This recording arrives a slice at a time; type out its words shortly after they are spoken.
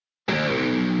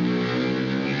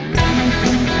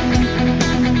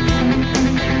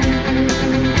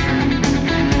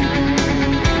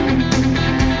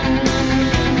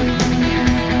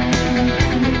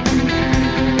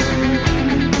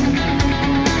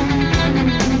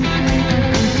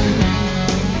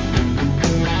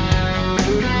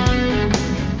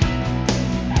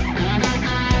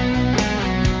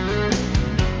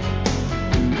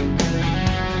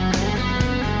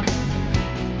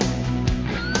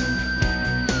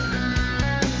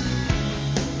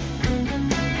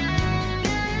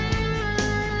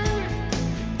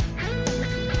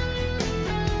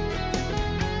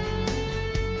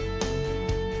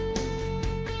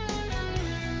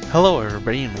Hello,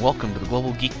 everybody, and welcome to the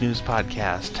Global Geek News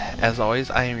Podcast. As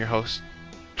always, I am your host,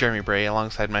 Jeremy Bray,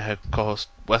 alongside my co-host,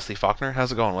 Wesley Faulkner.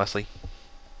 How's it going, Wesley?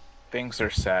 Things are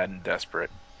sad and desperate.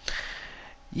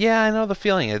 Yeah, I know the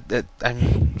feeling.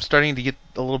 I'm starting to get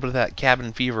a little bit of that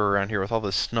cabin fever around here with all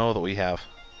the snow that we have.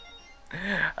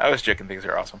 I was joking, things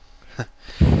are awesome.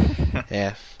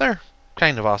 Yeah, they're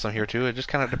kind of awesome here, too. It just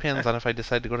kind of depends on if I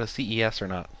decide to go to CES or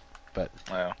not. But,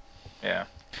 Well, yeah.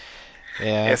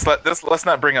 yeah, Yes, let's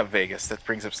not bring up Vegas. That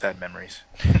brings up sad memories.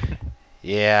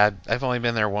 yeah, I've only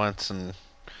been there once, and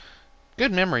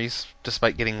good memories,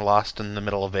 despite getting lost in the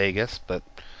middle of Vegas, but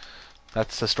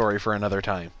that's a story for another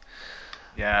time.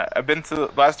 Yeah, I've been to the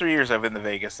last 3 years. I've been to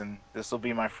Vegas, and this will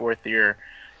be my fourth year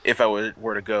if I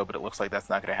were to go. But it looks like that's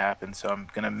not going to happen. So I'm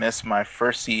going to miss my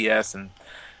first CES in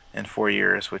 4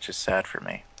 years, which is sad for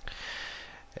me.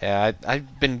 Yeah,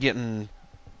 I've been getting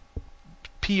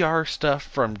PR stuff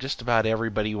from just about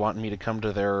everybody wanting me to come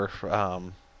to their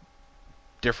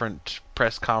different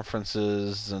press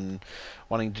conferences and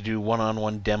wanting to do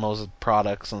one-on-one demos of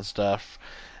products and stuff.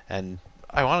 And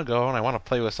I want to go and I want to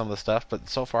play with some of the stuff, but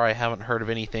so far I haven't heard of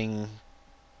anything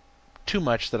too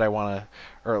much that I want to,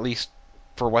 or at least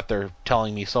for what they're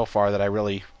telling me so far, that I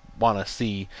really want to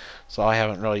see. So I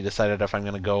haven't really decided if I'm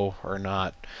going to go or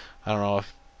not. I don't know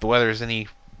if the weather is any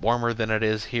warmer than it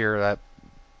is here. That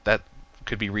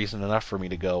could be reason enough for me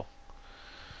to go.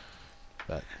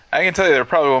 But I can tell you there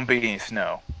probably won't be any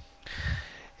snow.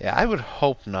 yeah, I would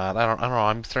hope not. I don't know.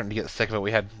 I'm starting to get sick of it.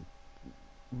 We had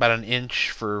about an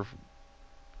inch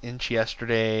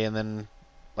yesterday, and then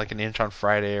like an inch on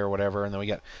Friday or whatever, and then we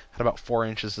had about 4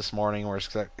 inches this morning. We're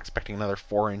expecting another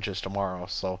 4 inches tomorrow.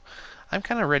 So I'm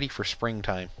kind of ready for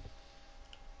springtime.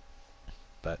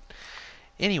 But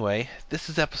anyway, this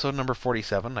is episode number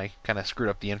 47. I kind of screwed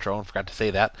up the intro and forgot to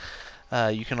say that.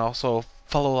 You can also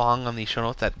follow along on the show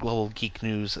notes at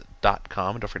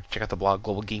globalgeeknews.com. Don't forget to check out the blog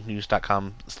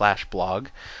globalgeeknews.com/blog.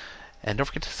 And don't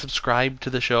forget to subscribe to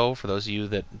the show. For those of you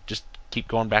that just keep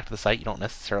going back to the site, you don't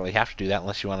necessarily have to do that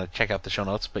unless you want to check out the show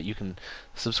notes, but you can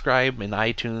subscribe in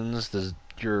iTunes,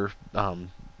 your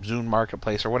Zune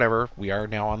Marketplace, or whatever. We are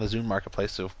now on the Zune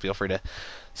Marketplace, so feel free to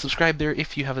subscribe there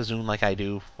if you have a Zune like I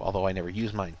do, although I never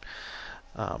use mine.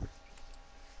 Um,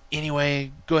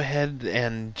 anyway, go ahead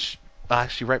and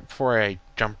actually, right before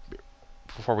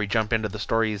we jump into the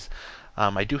stories,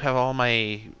 I do have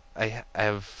I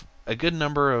have a good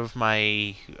number of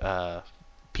my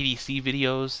PDC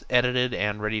videos edited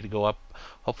and ready to go up.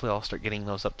 Hopefully, I'll start getting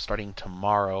those up starting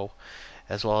tomorrow,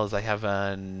 as well as I have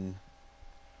an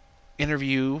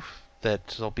interview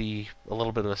that'll be a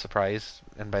little bit of a surprise,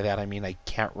 and by that I mean I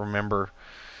can't remember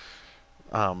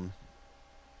um,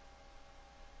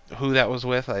 who that was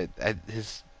with.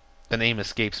 The name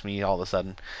escapes me all of a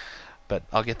sudden, but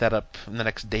I'll get that up in the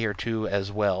next day or two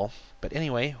as well. But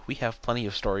anyway, we have plenty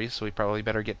of stories, so we probably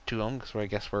better get to them because I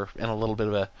guess we're in a little bit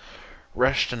of a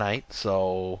rush tonight.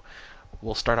 So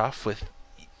we'll start off with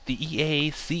the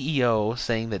EA CEO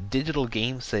saying that digital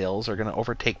game sales are going to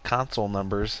overtake console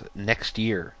numbers next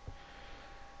year.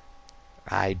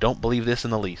 I don't believe this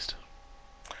in the least.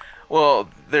 Well,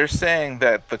 they're saying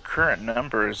that the current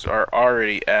numbers are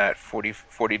already at 40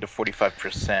 to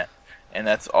 45%, and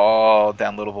that's all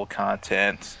downloadable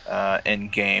content,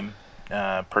 in-game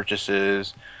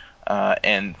purchases,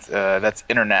 and that's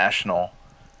international,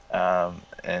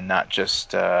 and not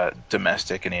just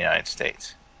domestic in the United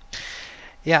States.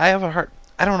 Yeah, I have a hard.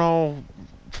 I don't know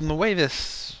from the way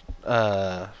this.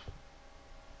 I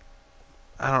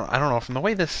don't know from the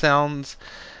way this sounds.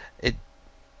 It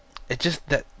it just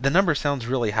that the number sounds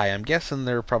really high. I'm guessing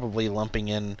they're probably lumping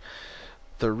in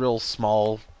the real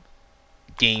small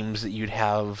games that you'd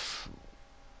have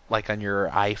like on your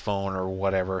iPhone or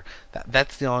whatever.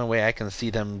 That's the only way I can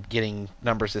see them getting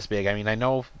numbers this big. I mean, I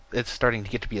know it's starting to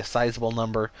get to be a sizable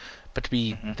number, but to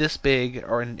be hmm this big,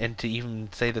 and to even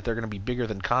say that they're going to be bigger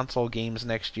than console games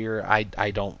next year,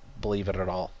 I don't believe it at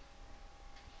all.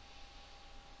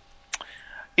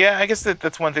 Yeah, I guess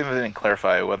that's one thing that they didn't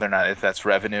clarify whether or not if that's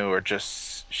revenue or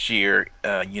just sheer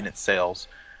unit sales.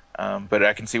 But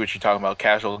I can see what you're talking about.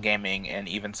 Casual gaming and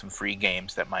even some free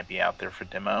games that might be out there for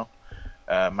demo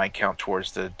might count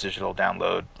towards the digital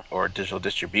download or digital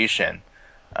distribution.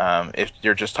 If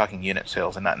you're just talking unit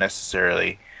sales and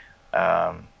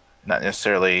um, not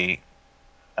necessarily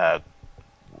uh,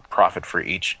 profit for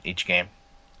each game.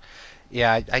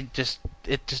 Yeah, I just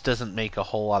it just doesn't make a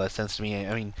whole lot of sense to me.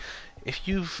 I mean, if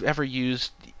you've ever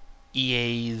used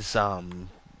EA's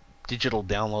digital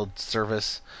download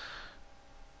service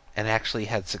and actually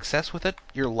had success with it,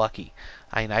 you're lucky.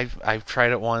 I mean, I've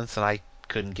tried it once and I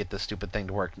couldn't get the stupid thing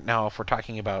to work. Now, if we're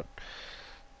talking about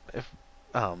if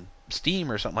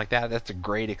Steam or something like that, that's a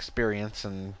great experience,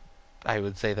 and I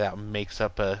would say that makes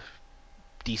up a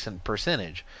decent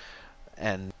percentage,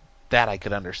 and that I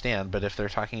could understand. But if they're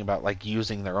talking about like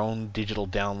using their own digital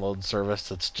download service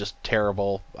that's just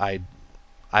terrible, I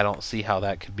don't see how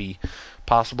that could be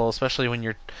possible, especially when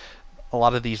you're a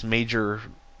lot of these major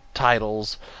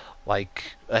titles like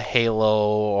a Halo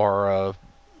or a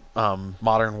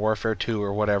Modern Warfare 2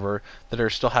 or whatever that are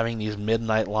still having these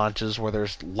midnight launches where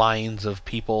there's lines of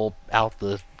people out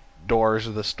the doors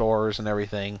of the stores and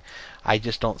everything. I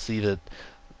just don't see that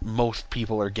most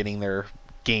people are getting their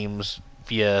games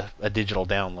via a digital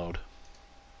download.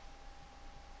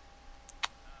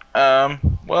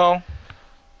 Well,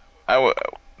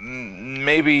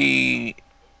 maybe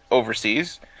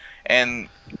overseas, and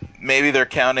maybe they're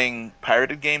counting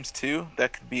pirated games too.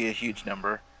 That could be a huge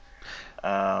number.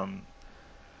 Um,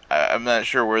 I'm not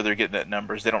sure where they're getting that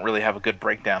numbers. They don't really have a good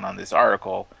breakdown on this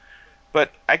article,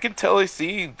 but I can totally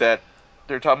see that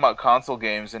they're talking about console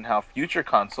games and how future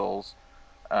consoles,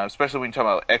 especially when you talk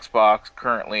about Xbox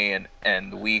currently and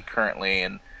the Wii currently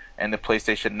and the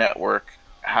PlayStation Network,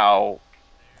 how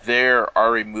they're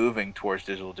already moving towards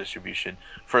digital distribution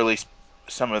for at least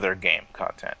some of their game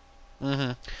content.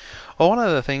 Mm-hmm. Well, one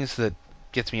of the things that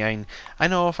gets me, I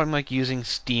know if I'm like using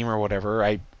Steam or whatever,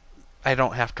 I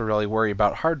don't have to really worry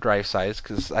about hard drive size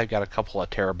because I've got a couple of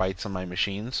terabytes on my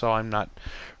machine, so I'm not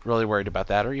really worried about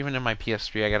that. Or even in my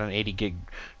PS3, I got an 80 gig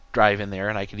drive in there,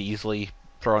 and I could easily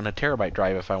throw in a terabyte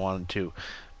drive if I wanted to.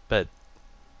 But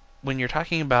when you're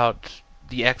talking about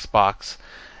the Xbox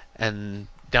and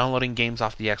downloading games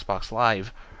off the Xbox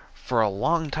Live, for a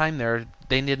long time there,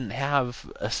 they didn't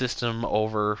have a system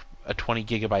over a 20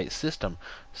 gigabyte system.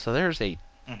 So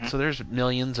Hmm. there's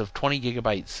millions of 20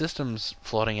 gigabyte systems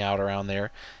floating out around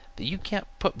there that you can't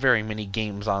put very many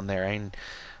games on there.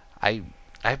 I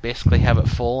I basically have it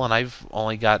full, and I've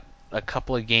only got a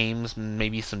couple of games, and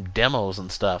maybe some demos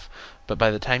and stuff. But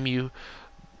by the time you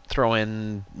throw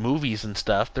in movies and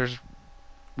stuff, there's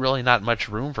really not much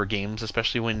room for games,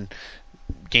 especially when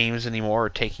games anymore are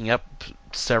taking up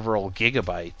several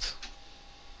gigabytes.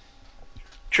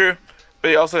 True, but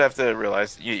you also have to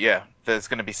realize, yeah, that it's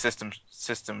going to be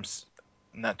systems,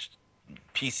 not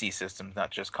PC systems,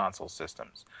 not just console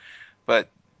systems. But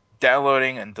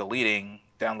downloading and deleting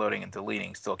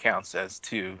still counts as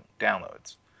two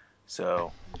downloads.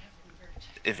 So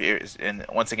if you're, and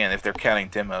once again, if they're counting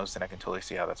demos, then I can totally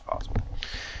see how that's possible.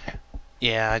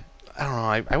 Yeah, I don't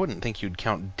know. I wouldn't think you'd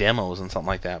count demos and something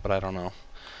like that, but I don't know.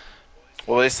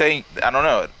 Well, they say I don't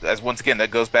know. As once again, that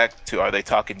goes back to are they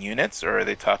talking units or are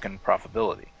they talking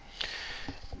profitability?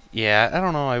 Yeah, I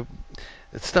don't know.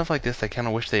 It's stuff like this. I kind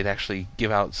of wish they'd actually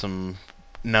give out some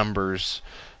numbers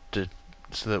to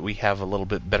so that we have a little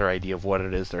bit better idea of what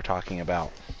it is they're talking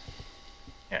about.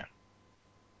 Yeah,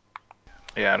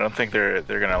 yeah. I don't think they're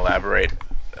going to elaborate.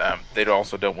 They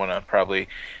also don't want to probably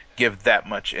give that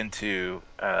much into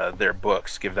their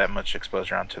books, give that much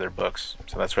exposure onto their books.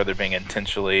 So that's why they're being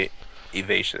intentionally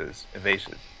evasive.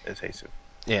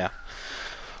 Yeah.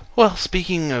 Well,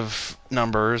 speaking of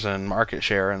numbers and market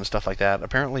share and stuff like that,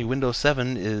 apparently Windows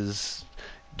 7 is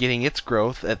getting its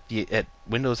growth at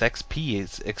Windows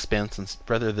XP's expense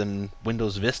rather than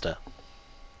Windows Vista.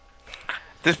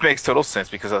 This makes total sense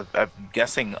because I'm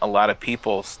guessing a lot of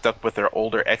people stuck with their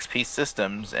older XP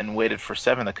systems and waited for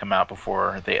 7 to come out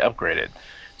before they upgraded.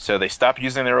 So they stopped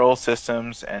using their old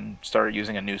systems and started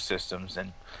using a new systems,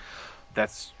 and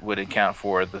that's would account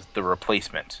for the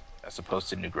replacement as opposed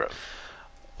to new growth.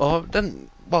 Well,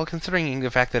 considering the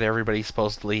fact that everybody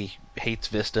supposedly hates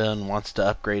Vista and wants to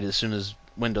upgrade as soon as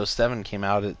Windows 7 came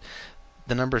out,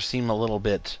 the numbers seem a little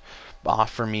bit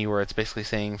off for me, where it's basically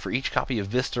saying for each copy of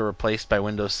Vista replaced by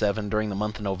Windows 7 during the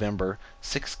month of November,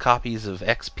 6 copies of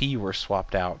XP were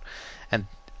swapped out. And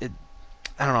it,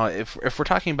 I don't know if we're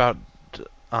talking about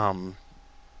um,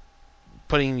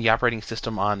 putting the operating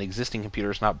system on existing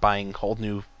computers, not buying whole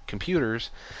new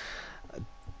computers,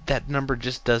 that number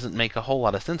just doesn't make a whole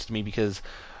lot of sense to me because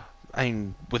I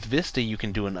mean, with Vista you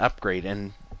can do an upgrade,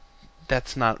 and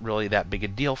that's not really that big a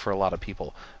deal for a lot of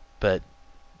people. But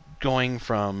going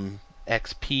from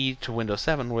XP to Windows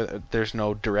 7, where there's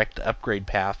no direct upgrade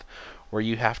path, where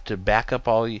you have to back up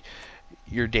all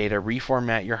your data,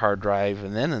 reformat your hard drive,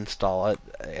 and then install it,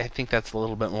 I think that's a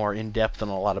little bit more in depth than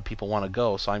a lot of people want to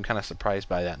go. So I'm kind of surprised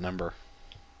by that number.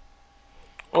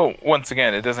 Well, once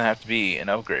again, it doesn't have to be an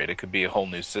upgrade. It could be a whole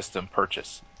new system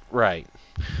purchase. Right.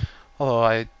 Although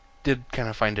I did kind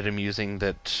of find it amusing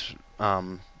that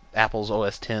Apple's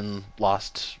OS X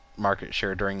lost market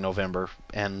share during November,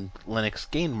 and Linux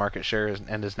gained market share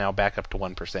and is now back up to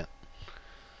 1%.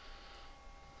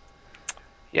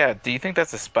 Yeah, do you think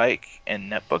that's a spike in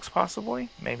netbooks possibly?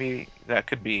 Maybe that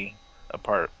could be a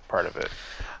part of it.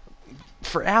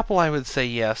 For Apple, I would say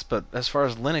yes, but as far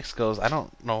as Linux goes, I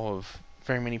don't know of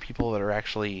very many people that are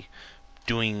actually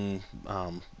doing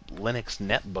Linux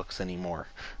netbooks anymore,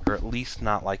 or at least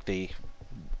not like they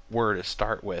were to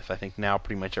start with. I think now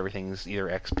pretty much everything's either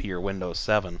XP or Windows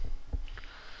 7.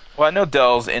 Well, I know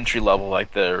Dell's entry level,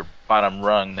 like their bottom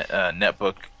rung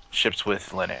netbook, ships with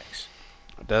Linux.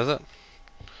 Does it?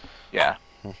 Yeah,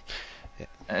 Hmm.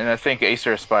 and I think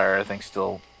Acer Aspire, I think,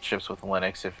 still ships with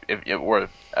Linux. If it were,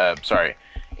 sorry,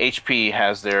 HP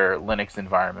has their Linux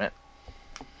environment.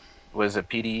 Was it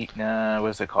PD? Nah, what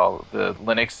is it called? The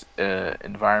Linux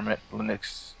environment,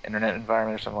 Linux Internet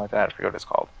environment, or something like that. I forget what it's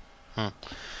called. Hmm.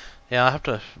 Yeah, I'll have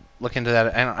to look into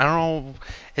that. I don't know.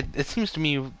 It seems to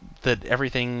me that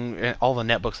everything, all the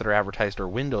netbooks that are advertised are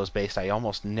Windows based. I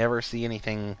almost never see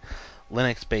anything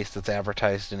Linux based that's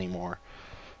advertised anymore.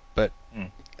 But Hmm.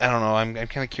 I don't know. I'm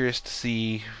kind of curious to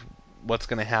see what's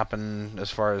going to happen as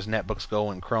far as netbooks go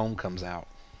when Chrome comes out.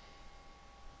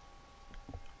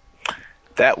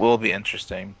 That will be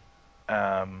interesting.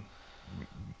 Um,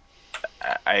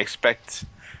 I expect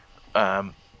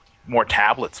um, more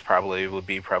tablets probably would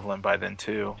be prevalent by then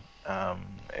too.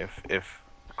 If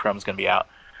Chrome's going to be out.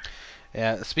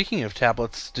 Yeah. Speaking of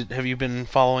tablets, have you been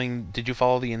following? Did you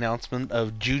follow the announcement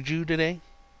of Juju today?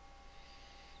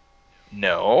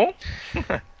 No.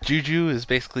 Juju is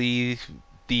basically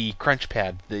the Crunch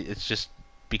Pad. It's just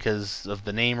because of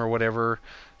the name or whatever.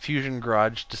 Fusion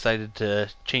Garage decided to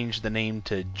change the name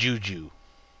to Juju.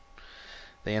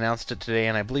 They announced it today,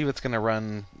 and I believe it's going to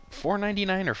run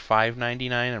 $4.99 or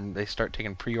 $5.99, and they start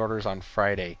taking pre-orders on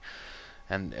Friday.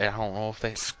 And I don't know if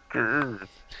they. Screw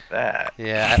that.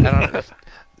 Yeah, I don't.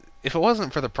 If it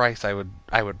wasn't for the price, I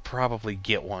would probably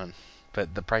get one.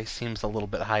 But the price seems a little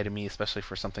bit high to me, especially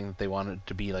for something that they wanted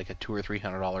to be like a $200 or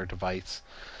 $300 device,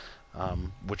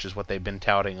 which is what they've been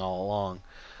touting all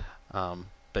along.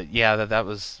 But yeah, that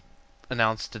was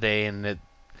announced today, and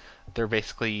they're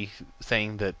basically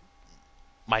saying that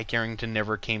Mike Arrington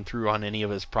never came through on any of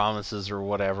his promises or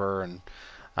whatever. And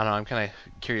I don't know. I'm kind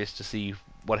of curious to see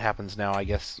what happens now. I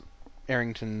guess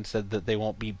Arrington said that they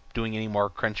won't be doing any more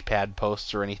Crunchpad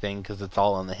posts or anything because it's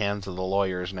all in the hands of the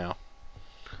lawyers now.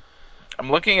 I'm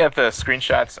looking at the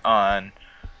screenshots on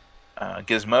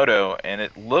Gizmodo, and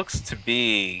it looks to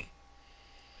be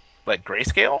like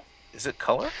grayscale. Is it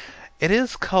color? It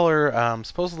is color.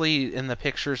 Supposedly in the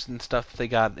pictures and stuff they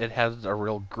got, it has a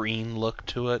real green look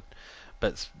to it.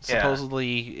 But Yeah,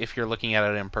 supposedly, if you're looking at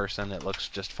it in person, it looks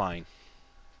just fine.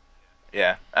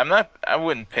 yeah. I'm not. I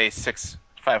wouldn't pay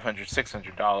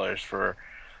 $600 for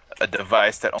a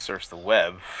device that only surfs the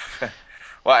web.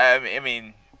 Well, I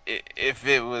mean, if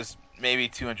it was maybe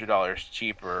 $200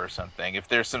 cheaper or something, if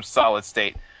there's some solid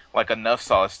state, like enough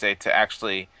solid state to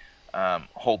actually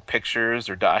hold pictures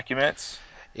or documents,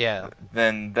 Yeah,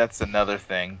 then that's another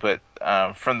thing. But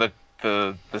from the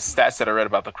stats that I read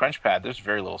about the CrunchPad, there's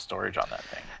very little storage on that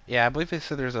thing. yeah. I believe they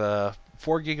said there's a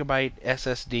 4 GB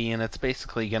SSD, and it's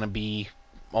basically going to be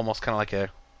almost kind of like a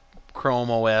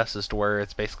Chrome OS, as to where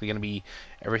it's basically going to be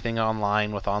everything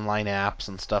online with online apps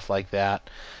and stuff like that.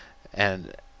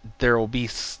 And there will be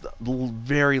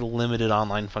very limited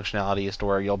online functionality as to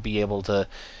where you'll be able to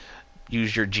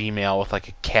use your Gmail with like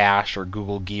a cache or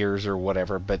Google Gears or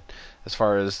whatever. But as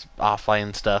far as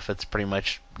offline stuff, it's pretty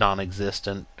much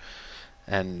non-existent,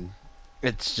 and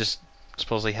it's just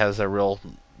supposedly has a real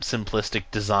simplistic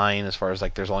design as far as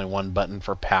like there's only one button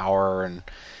for power, and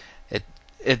it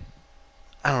it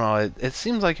I don't know. It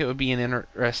seems like it would be an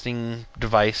interesting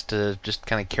device to just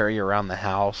kind of carry around the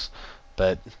house,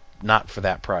 but not for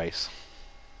that price.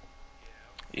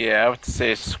 Yeah, I would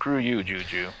say screw you,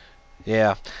 Juju.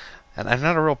 Yeah, and I'm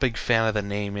not a real big fan of the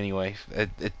name anyway.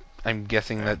 I'm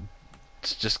guessing Yeah. that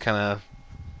it's just kind of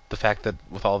the fact that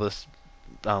with all this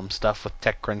stuff with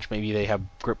TechCrunch, maybe they have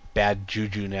bad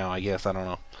juju now. I guess I don't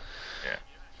know.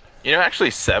 Yeah.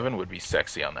 Actually, 7 would be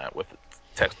sexy on that with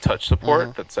touch Hmm.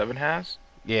 support that 7 has.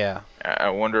 Yeah, I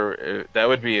wonder that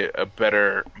would be a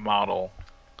better model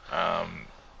um,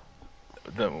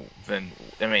 than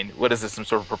I mean, what is this? Some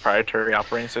sort of proprietary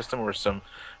operating system or some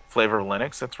flavor of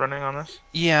Linux that's running on this?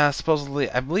 yeah. Supposedly,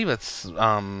 I believe it's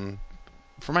from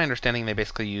my understanding, they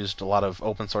basically used a lot of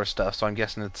open source stuff. So I'm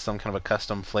guessing it's some kind of a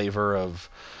custom flavor of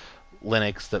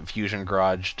Linux that Fusion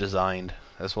Garage designed,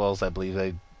 as well as I believe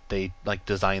they like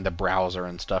designed the browser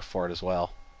and stuff for it as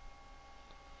well.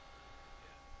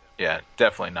 Yeah,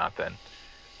 definitely not then.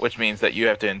 Which means that you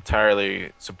have to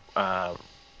entirely,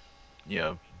 you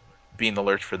know, be in the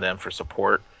lurch for them for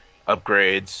support,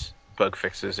 upgrades, bug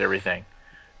fixes, everything.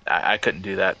 I couldn't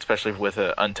do that, especially with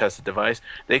an untested device.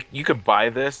 You could buy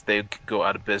this, they could go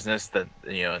out of business that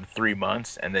in 3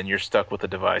 months, and then you're stuck with a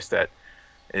device that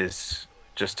is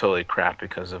just totally crap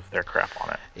because of their crap on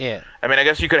it. Yeah. I mean, I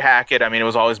guess you could hack it. I mean, it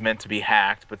was always meant to be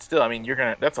hacked, but still, I mean,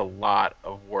 that's a lot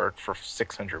of work for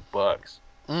 $600.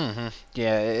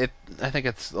 Yeah. I think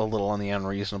it's a little on the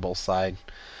unreasonable side,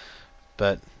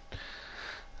 but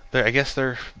I guess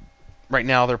they're right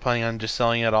now they're planning on just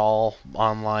selling it all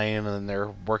online, and they're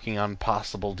working on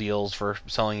possible deals for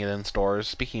selling it in stores.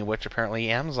 Speaking of which, apparently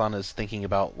Amazon is thinking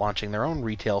about launching their own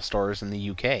retail stores in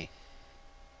the UK.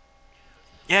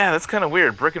 Yeah, that's kind of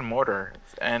weird. Brick and mortar,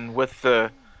 and with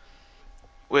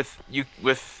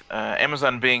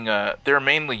Amazon being they're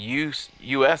mainly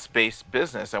U.S. based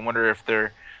business. I wonder if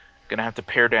they're gonna have to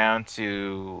pare down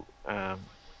to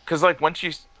because like once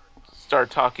you start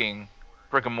talking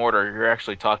brick and mortar, you're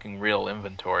actually talking real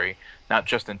inventory, not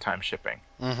just in time shipping.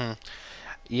 hmm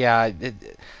Yeah,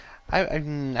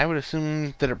 I would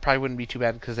assume that it probably wouldn't be too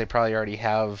bad because they probably already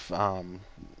have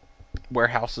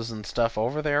warehouses and stuff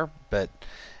over there, but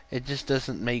it just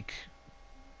doesn't make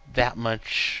that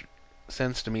much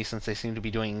sense to me since they seem to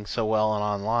be doing so well on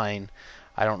online.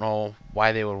 I don't know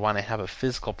why they would want to have a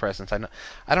physical presence.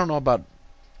 I don't know about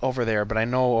over there, but I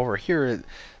know over here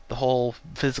the whole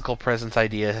physical presence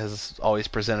idea has always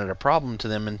presented a problem to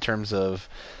them in terms of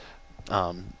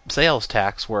sales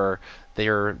tax, where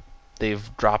they're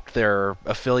they've dropped their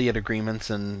affiliate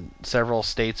agreements in several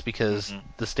states because Hmm.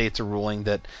 the states are ruling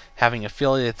that having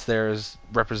affiliates there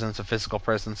represents a physical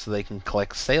presence, so they can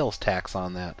collect sales tax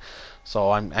on that.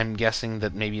 So I'm guessing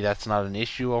that maybe that's not an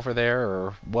issue over there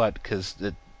or what, because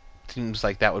it seems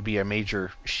like that would be a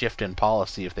major shift in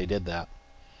policy if they did that.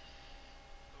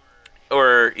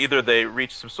 Or either they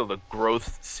reach some sort of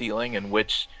growth ceiling in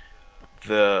which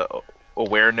the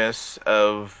awareness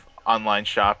of online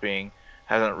shopping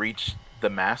hasn't reached the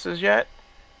masses yet,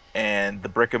 and the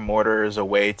brick and mortar is a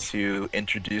way to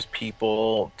introduce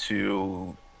people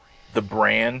to the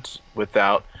brand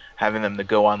without having them to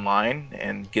go online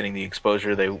and getting the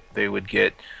exposure they would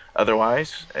get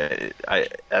otherwise.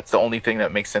 That's the only thing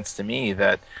that makes sense to me,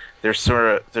 that there's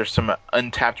some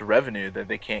untapped revenue that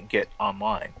they can't get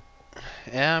online.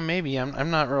 Yeah, maybe.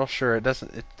 I'm not real sure. It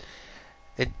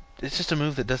it's just a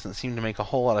move that doesn't seem to make a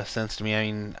whole lot of sense to me.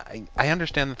 I mean, I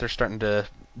understand that they're starting to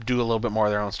do a little bit more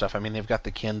of their own stuff. I mean, they've got the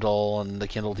Kindle and the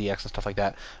Kindle DX and stuff like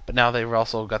that, but now they've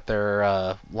also got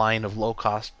their line of low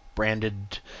cost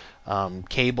branded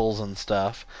cables and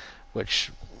stuff,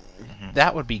 which Hmm.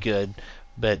 that would be good.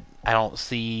 But I don't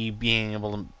see being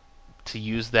able to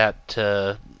use that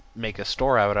to make a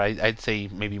store out of it. I'd say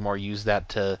maybe more use that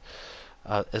to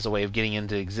as a way of getting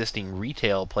into existing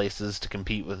retail places to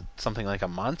compete with something like a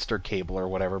Monster Cable or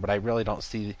whatever. But I really don't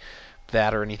see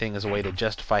that or anything as a way to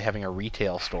justify having a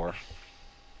retail store.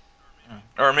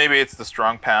 Or maybe it's the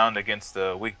strong pound against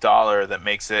the weak dollar that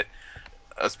makes it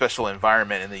a special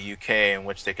environment in the UK in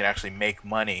which they can actually make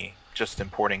money just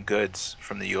importing goods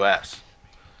from the US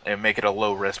and make it a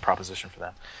low risk proposition for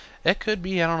them. It could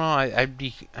be. I don't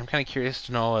know. I'm kind of curious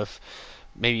to know if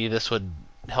maybe this would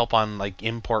help on like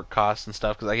import costs and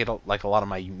stuff because I get like a lot of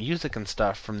my music and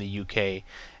stuff from the UK,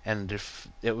 and if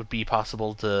it would be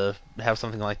possible to have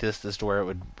something like this to where it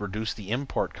would reduce the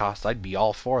import costs, I'd be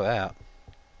all for that.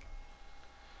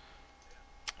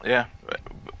 Yeah,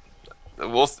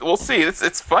 we'll see.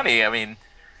 It's funny. I mean,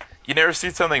 you never see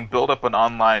something build up an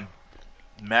online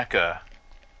mecca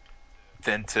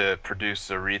than to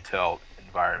produce a retail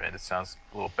environment. It sounds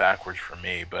a little backwards for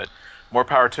me, but more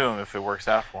power to them if it works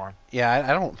out for them. Yeah,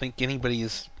 I don't think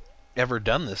anybody's ever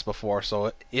done this before,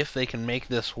 so if they can make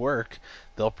this work,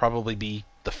 they'll probably be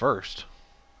the first.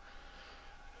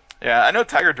 Yeah, I know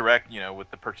Tiger Direct, with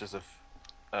the purchase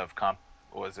of Comp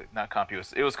was it not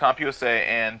CompUSA? It was CompUSA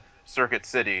and Circuit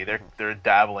City. They're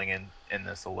dabbling in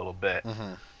this a little bit.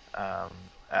 hmm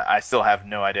I still have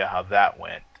no idea how that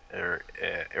went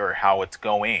or how it's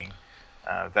going.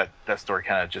 That story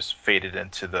kind of just faded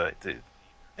into the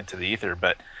ether,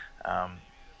 but um,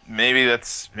 maybe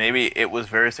it was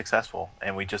very successful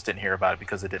and we just didn't hear about it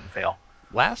because it didn't fail.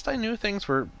 Last I knew, things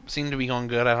were seemed to be going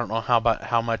good. I don't know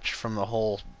how much from the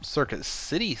whole Circuit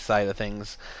City side of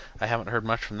things. I haven't heard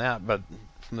much from that, but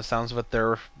from the sounds of it,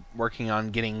 they're working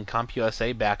on getting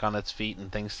CompUSA back on its feet,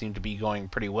 and things seem to be going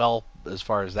pretty well as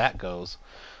far as that goes.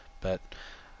 But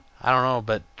I don't know.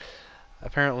 But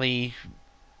apparently,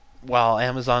 while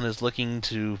Amazon is looking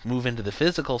to move into the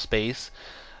physical space,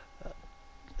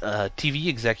 TV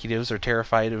executives are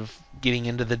terrified of getting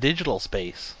into the digital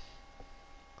space.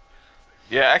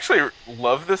 Yeah, I actually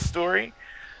love this story.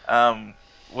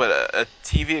 What a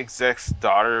TV exec's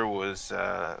daughter was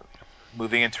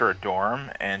moving into her dorm,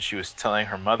 and she was telling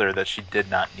her mother that she did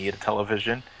not need a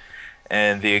television.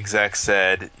 And the exec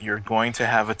said, "You're going to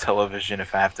have a television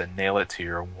if I have to nail it to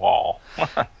your wall."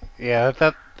 Yeah,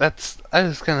 that's I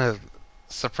was kind of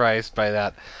surprised by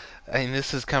that. I mean,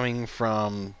 this is coming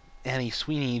from Annie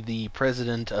Sweeney, the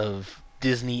president of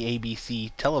Disney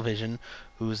ABC Television,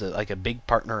 who's like a big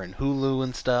partner in Hulu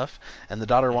and stuff, and the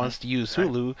daughter Hmm. wants to use Right.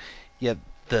 Hulu, yet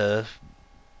the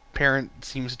parent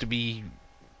seems to be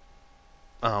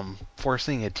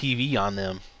forcing a TV on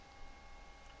them.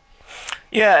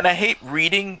 Yeah, and I hate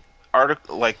reading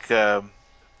article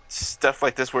stuff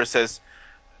like this where it says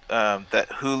that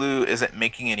Hulu isn't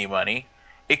making any money.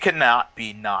 It cannot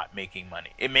be not making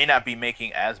money. It may not be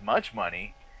making as much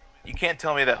money. You can't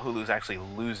tell me that Hulu's actually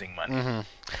losing money. Hmm.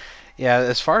 Yeah,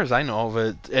 as far as I know of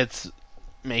it, it's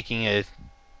making a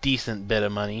decent bit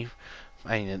of money.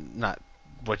 I mean, not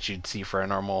what you'd see for a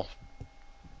normal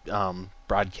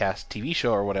broadcast TV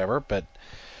show or whatever, but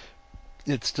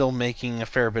it's still making a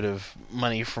fair bit of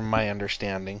money from my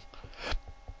understanding.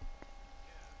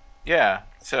 Yeah,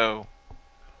 so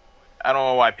I don't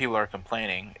know why people are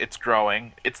complaining. It's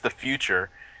growing. It's the future.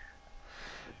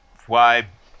 Why,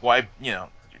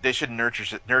 they should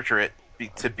nurture it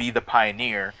to be the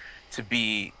pioneer, to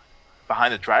be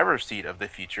behind the driver's seat of the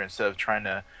future instead of trying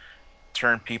to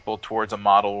turn people towards a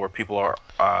model where people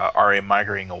are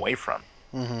migrating away from.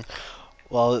 Hmm.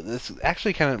 Well, it's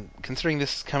actually kind of considering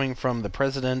this is coming from the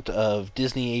president of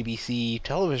Disney ABC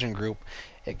Television Group,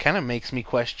 it kind of makes me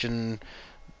question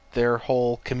their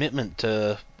whole commitment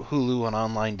to Hulu and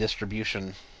online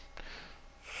distribution.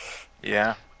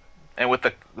 Yeah. And with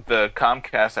the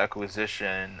Comcast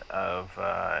acquisition of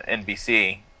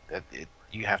NBC,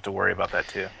 you have to worry about that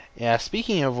too. Yeah,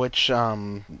 speaking of which,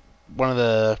 one of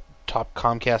the top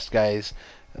Comcast guys,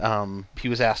 he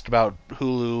was asked about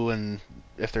Hulu and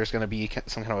if there's going to be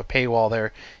some kind of a paywall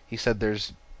there. He said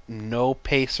there's no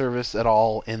pay service at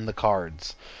all in the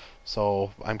cards.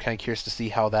 So I'm kind of curious to see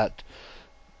how that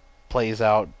plays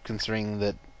out, considering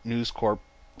that News Corp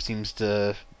seems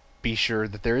to be sure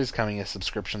that there is coming a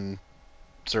subscription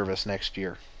service next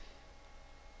year.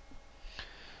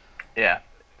 Yeah,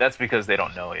 that's because they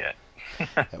don't know yet.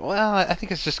 Well, I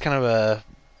think it's just kind of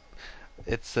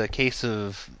it's a case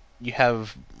of you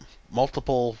have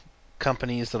multiple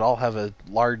companies that all have a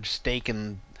large stake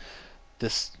in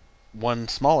this one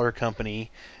smaller company,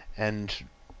 and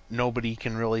nobody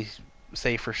can really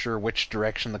say for sure which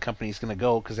direction the company's going to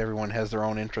go because everyone has their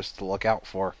own interests to look out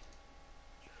for.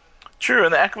 True,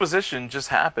 and the acquisition just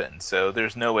happened, so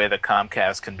there's no way that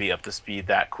Comcast can be up to speed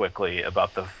that quickly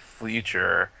about the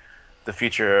future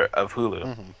of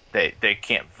Hulu. Hmm. They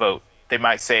can't vote. They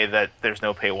might say that there's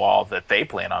no paywall that they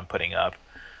plan on putting up,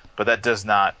 but that does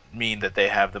not mean that they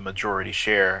have the majority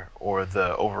share or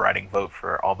the overriding vote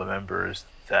for all the members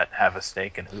that have a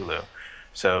stake in Hulu.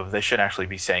 So they shouldn't actually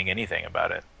be saying anything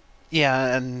about it.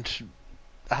 Yeah, and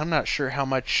I'm not sure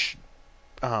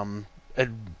um,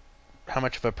 how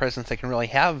much of a presence they can really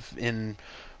have in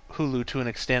Hulu to an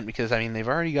extent because I mean they've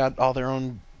already got all their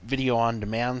own video on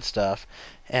demand stuff,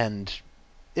 and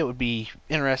it would be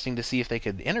interesting to see if they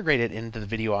could integrate it into the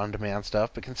video on demand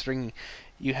stuff. But considering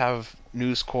you have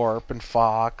News Corp and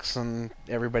Fox and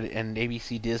everybody and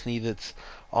ABC Disney that's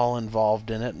all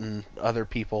involved in it and other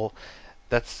people,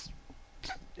 that's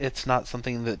it's not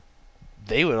something that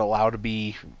they would allow to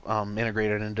be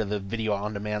integrated into the video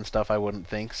on demand stuff. I wouldn't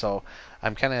think so.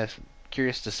 I'm kind of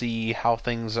curious to see how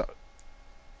things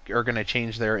are going to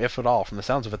change there, if at all. From the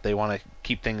sounds of it, they want to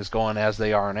keep things going as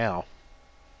they are now.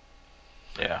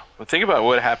 Yeah, but think about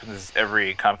what happens is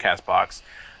every Comcast box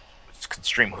could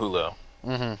stream Hulu.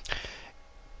 Mm-hmm.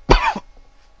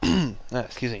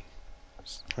 Excuse me.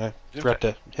 I Okay. forgot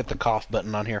to hit the cough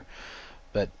button on here,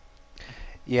 but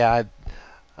yeah,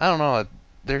 I don't know.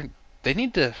 They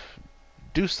need to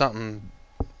do something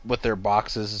with their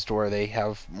boxes as to where they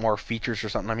have more features or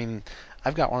something. I mean,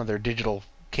 I've got one of their digital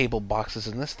cable boxes,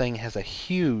 and this thing has a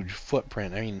huge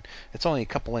footprint. I mean, it's only a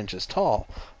couple inches tall,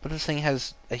 but this thing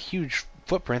has a huge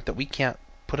footprint that we can't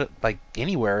put it like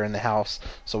anywhere in the house,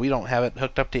 so we don't have it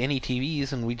hooked up to any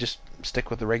TVs, and we just stick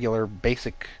with the regular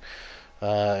basic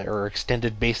or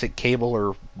extended basic cable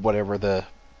or whatever the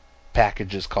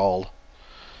package is called.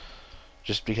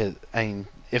 Just because, I mean,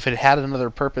 if it had another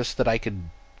purpose that I could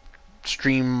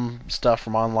stream stuff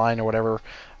from online or whatever,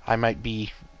 I might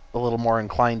be a little more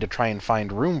inclined to try and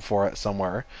find room for it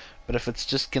somewhere. But if it's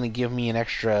just going to give me an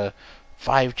extra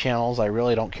 5 channels I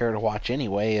really don't care to watch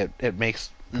anyway, it makes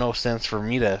no sense for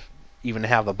me to even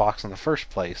have the box in the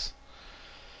first place.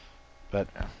 But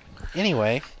Yeah.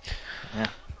 anyway, Yeah.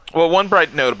 Well, one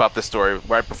bright note about this story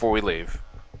right before we leave.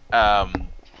 Um,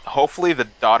 hopefully the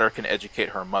daughter can educate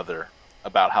her mother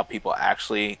about how people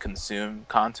actually consume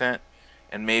content,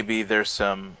 and maybe there's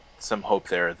some hope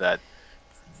there that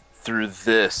through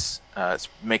this, it's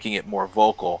making it more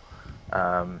vocal,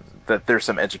 that there's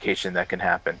some education that can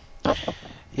happen.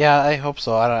 Yeah, I hope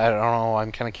so. I don't know.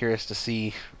 I'm kind of curious to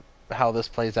see how this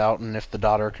plays out and if the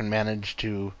daughter can manage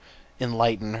to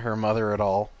enlighten her mother at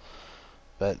all.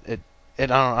 But I don't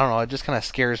know. It just kind of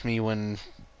scares me when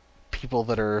people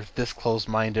that are this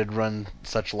close-minded run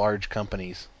such large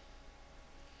companies.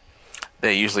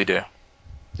 They usually do.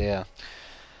 Yeah,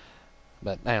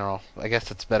 but I don't know. I guess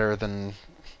it's better than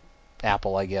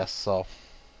Apple, I guess. So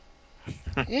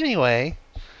anyway,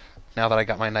 now that I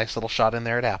got my nice little shot in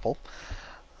there at Apple,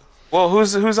 Well,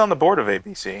 who's on the board of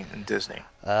ABC and Disney?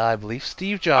 I believe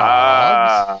Steve Jobs.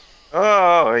 Ah,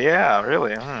 oh yeah,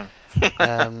 really?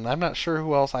 I'm not sure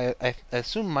who else. I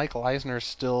assume Michael Eisner's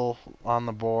still on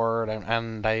the board,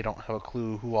 and I don't have a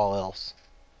clue who all else.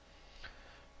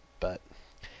 But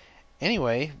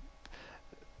anyway,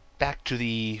 back to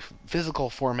the physical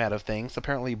format of things.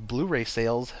 Apparently, Blu-ray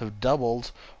sales have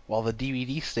doubled, while the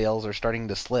DVD sales are starting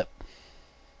to slip.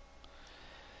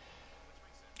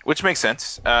 Which makes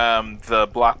sense. The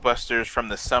blockbusters from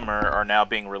the summer are now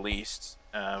being released.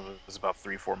 It was about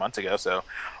 3, 4 months ago. So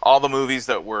all the movies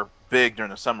that were big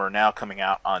during the summer are now coming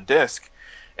out on disc.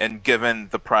 And given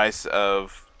the price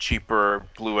of cheaper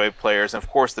Blu-ray players, and of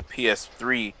course the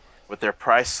PS3 with their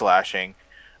price slashing,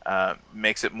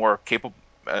 makes it more capable,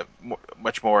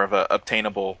 much more of a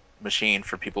obtainable machine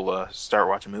for people to start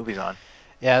watching movies on.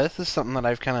 Yeah, this is something that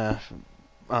I've kind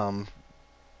of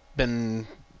been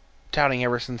touting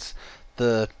ever since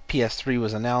the PS3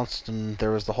 was announced, and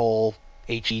there was the whole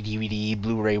HD, DVD,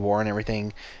 Blu-ray war and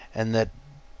everything, and that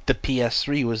the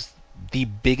PS3 was the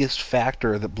biggest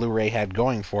factor that Blu-ray had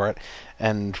going for it.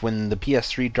 And when the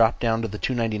PS3 dropped down to the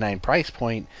 299 price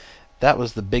point, that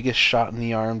was the biggest shot in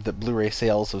the arm that Blu-ray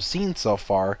sales have seen so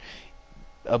far,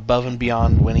 above and Hmm.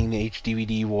 beyond winning the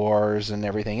HD wars and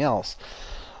everything else.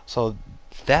 So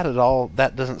that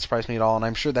doesn't surprise me at all, and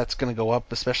I'm sure that's going to go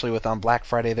up, especially with on Black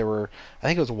Friday. There were, I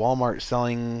think it was Walmart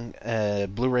selling a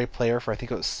Blu-ray player for, I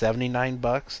think it was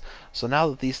 $79. So now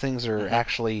that these things are Hmm.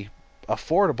 actually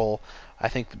affordable, I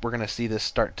think we're going to see this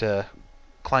start to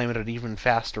climb at an even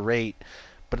faster rate.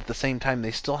 But at the same time,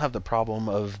 they still have the problem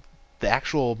of the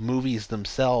actual movies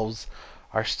themselves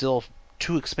are still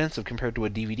too expensive compared to a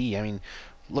DVD. I mean,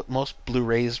 look, most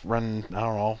Blu-rays run, I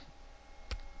don't know,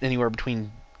 anywhere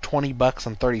between $20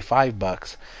 and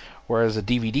 $35, whereas a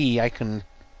DVD I can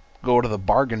go to the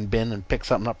bargain bin and pick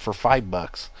something up for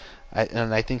 $5.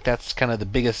 And I think that's kind of the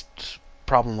biggest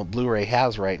problem that Blu-ray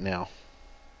has right now.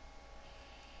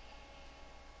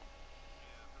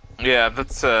 Yeah,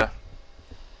 that's no,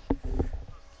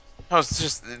 it's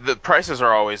just the prices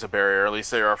are always a barrier, at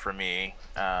least they are for me.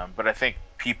 But I think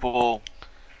people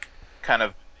kind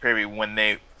of maybe when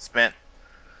they spent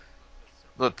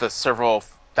the several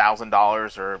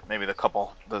 $1,000 or maybe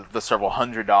the several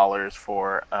 $100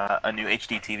 for a new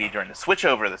HD TV during the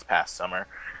switchover this past summer,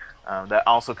 that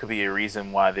also could be a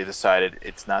reason why they decided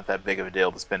it's not that big of a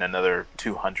deal to spend another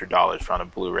 $200 on a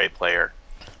Blu-ray player.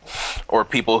 Or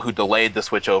people who delayed the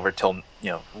switchover till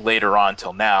later on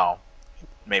till now,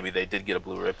 maybe they did get a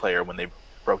Blu-ray player when they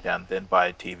broke down, then buy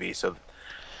a TV. So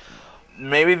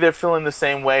maybe they're feeling the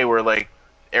same way, where like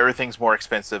everything's more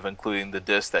expensive, including the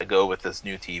discs that go with this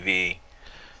new TV.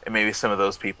 And maybe some of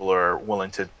those people are willing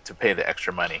to pay the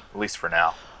extra money, at least for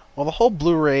now. Well, the whole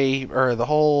Blu-ray or the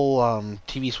whole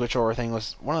TV switchover thing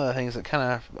was one of the things that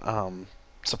kind of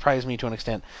surprised me to an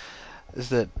extent. Is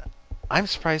that I'm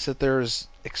surprised that there's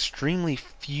extremely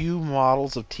few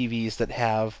models of TVs that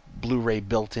have Blu-ray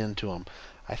built into them.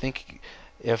 I think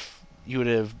if you would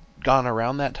have gone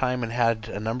around that time and had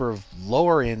a number of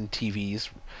lower end TVs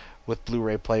with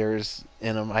Blu-ray players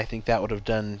in them, I think that would have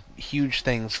done huge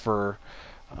things for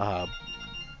uh,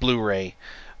 Blu-ray.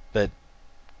 But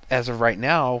as of right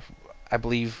now, I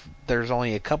believe there's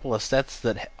only a couple of sets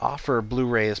that offer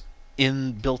Blu-rays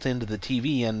in built into the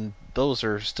TV, and those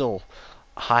are still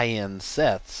high-end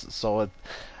sets.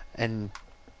 And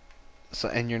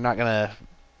and you're not gonna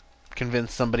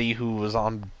convince somebody who was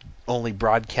on only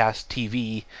broadcast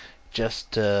TV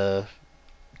just to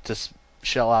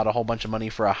shell out a whole bunch of money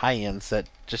for a high-end set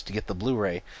just to get the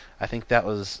Blu-ray. I think that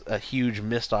was a huge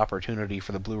missed opportunity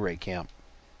for the Blu-ray camp.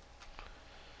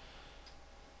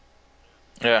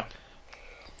 Yeah.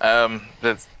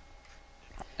 That's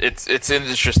it's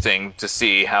interesting to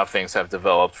see how things have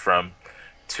developed from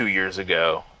 2 years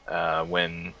ago,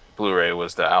 when Blu-ray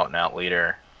was the out and out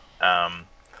leader, um,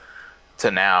 to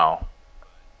now.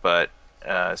 But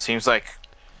it seems like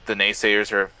the naysayers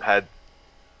have had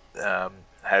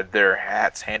had their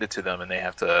hats handed to them, and they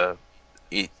have to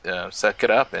suck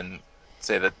it up and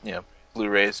say that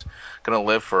Blu-ray's going to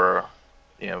live for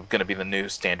going to be the new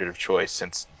standard of choice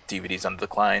since DVD's on the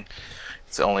decline.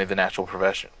 It's only the natural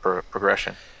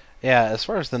progression. Yeah, as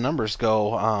far as the numbers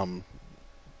go,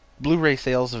 Blu-ray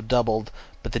sales have doubled,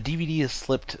 but the DVD has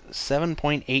slipped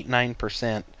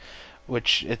 7.89%,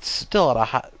 which it's still at a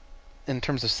high, in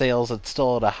terms of sales, it's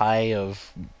still at a high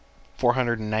of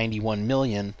 491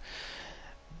 million,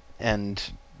 and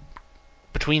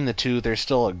between the two, there's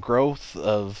still a growth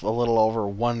of a little over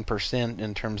 1%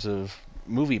 in terms of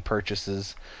movie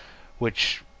purchases,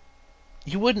 which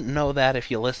you wouldn't know that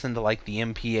if you listen to like the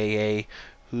MPAA,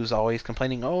 who's always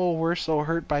complaining, "Oh, we're so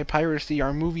hurt by piracy.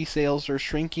 Our movie sales are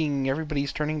shrinking.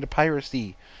 Everybody's turning to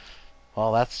piracy."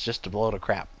 Well, that's just a load of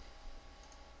crap.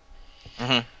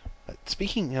 Hmm.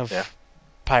 Speaking Yeah, of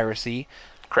piracy,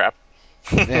 crap.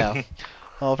 yeah.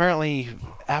 Well, apparently,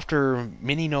 after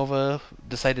Mininova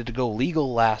decided to go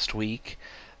legal last week,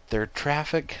 their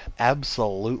traffic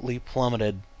absolutely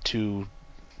plummeted to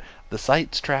the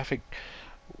site's traffic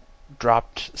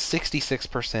dropped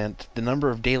 66%. The number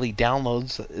of daily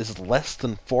downloads is less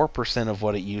than 4% of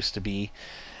what it used to be.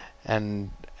 And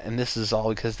this is all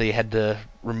because they had to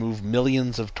remove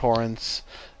millions of torrents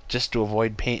just to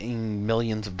avoid paying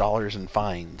millions of dollars in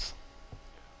fines.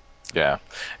 Yeah,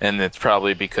 and it's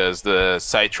probably because the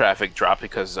site traffic dropped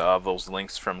because of those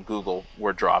links from Google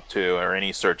were dropped to, or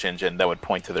any search engine that would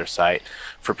point to their site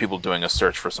for people doing a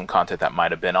search for some content that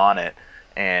might have been on it.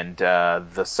 And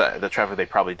the traffic they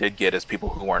probably did get is people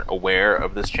who weren't aware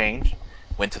of this change,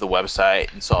 went to the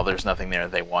website and saw there's nothing there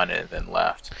they wanted, and then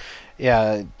left.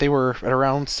 Yeah, they were at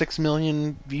around 6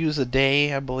 million views a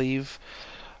day, I believe,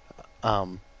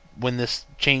 um, when this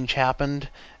change happened,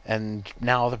 and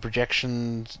now the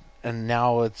projections, and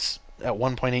now it's at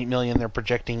 1.8 million. They're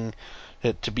projecting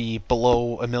it to be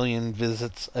below a million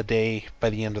visits a day by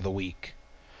the end of the week.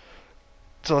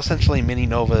 So essentially, Mini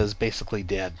Nova is basically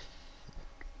dead.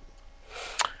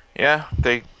 Yeah,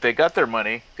 they got their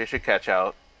money. They should cash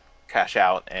out,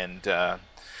 and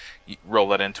roll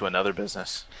that into another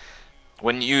business.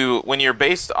 When you're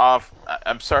based off,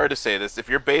 I'm sorry to say this, if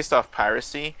you're based off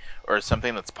piracy or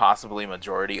something that's possibly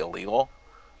majority illegal,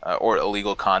 or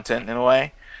illegal content in a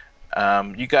way,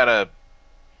 you gotta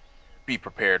be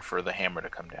prepared for the hammer to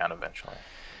come down eventually.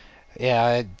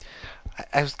 Yeah,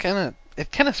 I was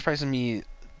it kind of surprised me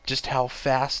just how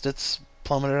fast it's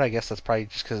plummeted. I guess that's probably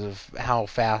just because of how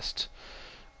fast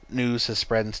news has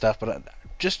spread and stuff. But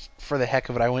just for the heck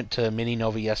of it, I went to Mini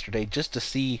Nova yesterday just to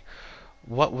see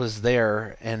what was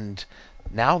there, and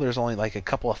now there's only like a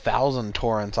couple of thousand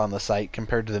torrents on the site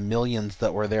compared to the millions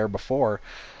that were there before.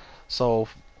 So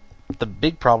the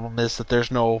big problem is that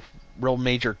there's no real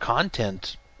major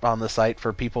content on the site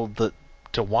for people that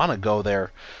to want to go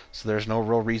there. So there's no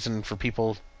real reason for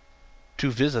people to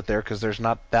visit there because there's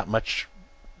not that much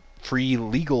free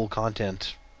legal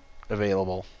content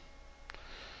available,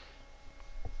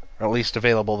 or at least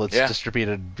available that's Yeah,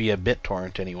 distributed via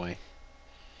BitTorrent anyway.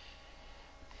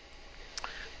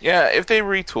 yeah. If they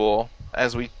retool,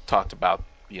 as we talked about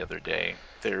the other day,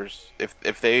 there's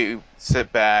if they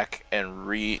sit back and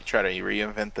re try to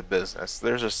reinvent the business,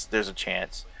 there's a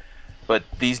chance. But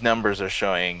these numbers are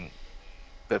showing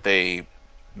that they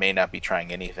may not be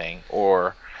trying anything,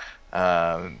 or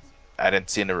I didn't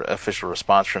see an official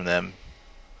response from them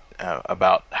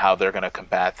about how they're going to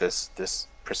combat this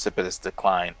precipitous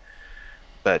decline.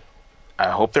 But I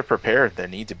hope they're prepared. They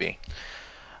need to be.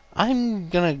 I'm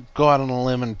gonna go out on a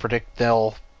limb and predict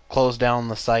they'll close down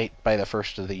the site by the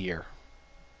first of the year.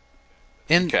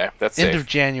 End Okay, that's end of safe.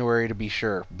 January to be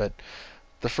sure, but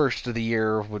the first of the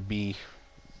year would be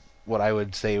what I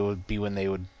would say would be when they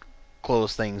would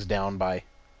close things down by.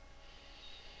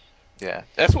 Yeah,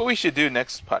 that's what we should do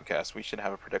next podcast. We should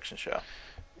have a prediction show.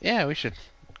 Yeah, we should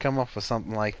come up with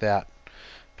something like that.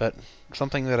 But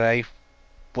something that I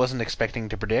wasn't expecting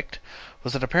to predict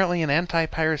was that apparently an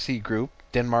anti-piracy group,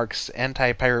 Denmark's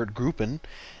anti-pirate Gruppen,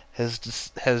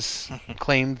 has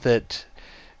claimed that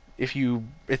if you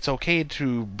it's okay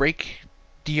to break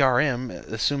DRM,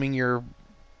 assuming you're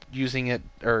using it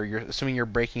or you're assuming you're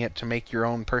breaking it to make your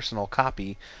own personal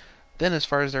copy, then as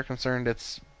far as they're concerned,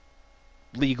 it's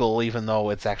legal, even though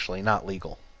it's actually not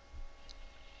legal.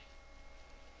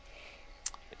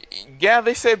 Yeah,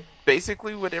 they said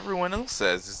basically what everyone else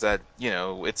says is that,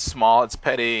 it's small, it's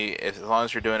petty. As long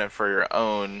as you're doing it for your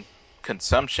own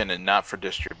consumption and not for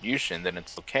distribution, then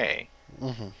it's okay.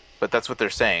 Hmm. But that's what they're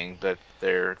saying, that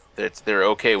they're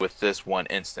okay with this one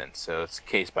instance. So it's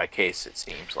case by case, it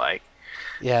seems like.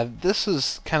 Yeah, this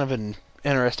is kind of an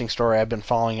interesting story. I've been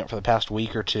following it for the past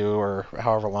week or two, or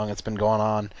however long it's been going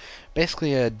on.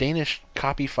 Basically, a Danish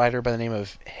copy fighter by the name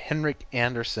of Henrik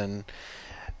Andersen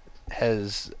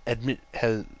has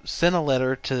sent a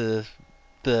letter to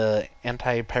the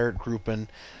anti-pirate group and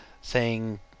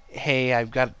saying, "Hey,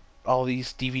 I've got all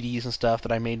these DVDs and stuff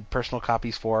that I made personal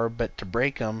copies for, but to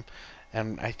break them,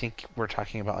 and I think we're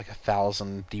talking about like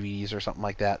 1,000 DVDs or something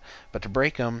like that. But to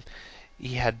break them,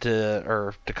 he had to,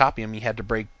 or to copy them, he had to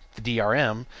break the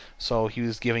DRM. So he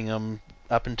was giving them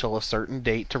up until a certain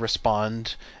date to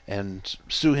respond and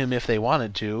sue him if they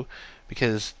wanted to,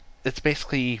 because it's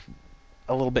basically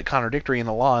a little bit contradictory in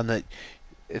the law in that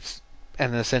it's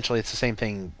and essentially it's the same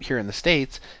thing here in the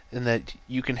states in that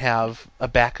you can have a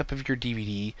backup of your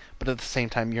DVD, but at the same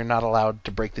time you're not allowed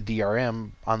to break the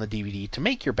DRM on the DVD to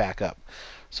make your backup.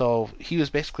 So he was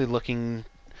basically looking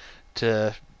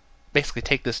to basically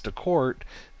take this to court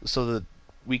so that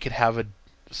we could have a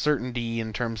certainty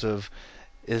in terms of,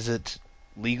 is it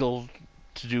legal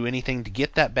to do anything to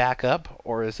get that backup,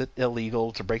 or is it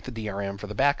illegal to break the DRM for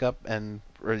the backup, and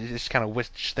or just kind of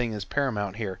which thing is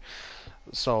paramount here.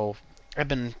 So I've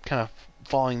been kind of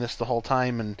following this the whole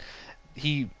time, and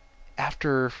he,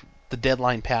 after the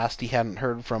deadline passed, he hadn't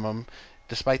heard from him,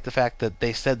 despite the fact that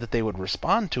they said that they would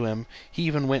respond to him. He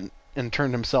even went and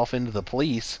turned himself into the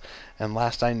police, and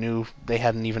last I knew, they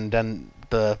hadn't even done,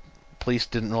 the police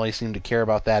didn't really seem to care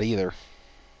about that either.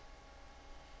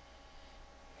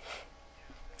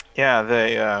 Yeah,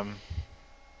 they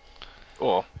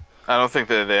well, I don't think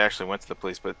that they actually went to the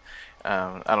police, but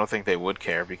I don't think they would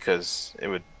care because it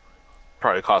would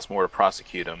probably cost more to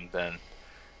prosecute him than,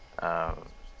 uh,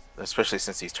 especially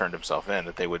since he's turned himself in,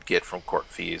 that they would get from court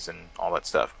fees and all that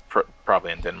stuff,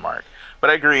 probably in Denmark.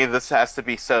 But I agree, this has to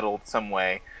be settled some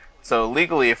way. So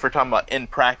legally, if we're talking about in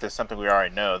practice, something we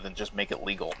already know, then just make it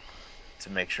legal to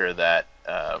make sure that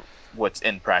what's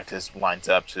in practice lines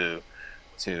up to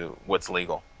what's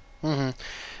legal. Mm-hmm.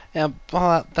 Yeah,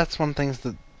 well, that's one of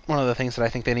the things that I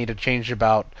think they need to change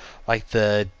about like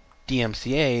the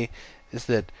DMCA is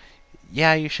that,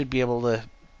 yeah, you should be able to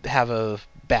have a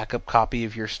backup copy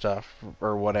of your stuff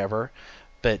or whatever,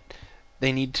 but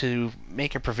they need to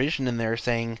make a provision in there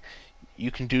saying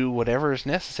you can do whatever is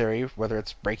necessary, whether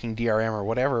it's breaking DRM or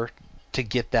whatever, to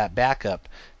get that backup,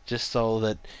 just so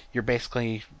that you're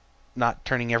basically not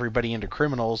turning everybody into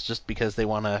criminals just because they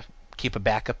want to keep a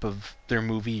backup of their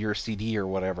movie or CD or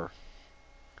whatever.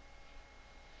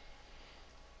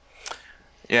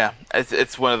 Yeah,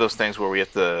 it's one of those things where we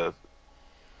have to,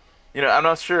 I'm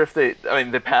not sure if I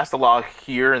mean, they passed a law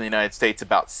here in the United States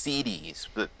about CDs,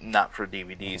 but not for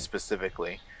DVDs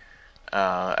specifically.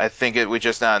 I think we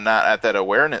just not at that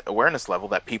awareness level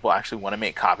that people actually want to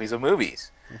make copies of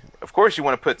movies. Of course, you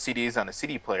want to put CDs on a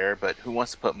CD player, but who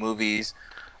wants to put movies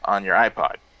on your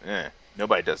iPod?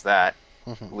 Nobody does that.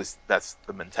 At least that's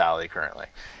the mentality currently.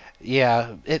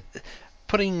 Yeah, it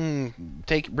putting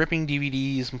take ripping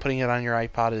DVDs and putting it on your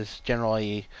iPod is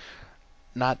generally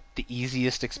not the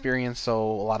easiest experience,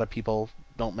 so a lot of people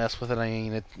don't mess with it. I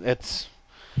mean, it's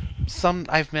some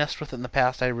I've messed with it in the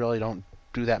past. I really don't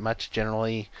do that much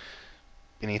generally.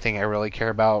 Anything I really care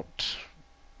about,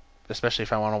 especially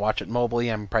if I want to watch it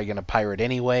mobily, I'm probably going to pirate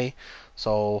anyway,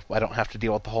 so I don't have to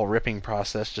deal with the whole ripping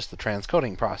process, just the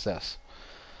transcoding process.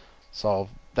 So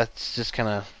that's just kind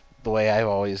of the way I've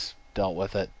always dealt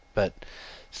with it. But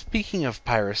speaking of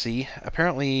piracy,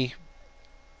 apparently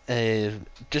uh,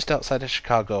 just outside of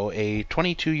Chicago, a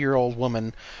 22-year-old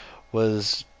woman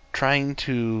was trying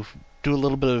to do a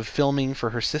little bit of filming for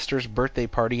her sister's birthday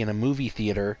party in a movie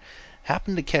theater.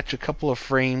 Happened to catch a couple of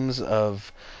frames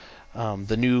of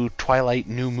the new Twilight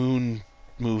New Moon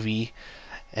movie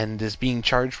and is being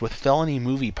charged with felony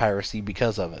movie piracy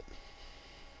because of it.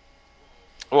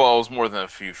 Well, it was more than a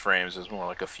few frames. It was more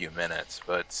like a few minutes,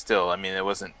 but still, I mean, it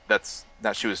wasn't. That's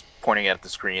not. She was pointing at the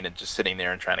screen and just sitting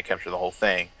there and trying to capture the whole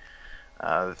thing.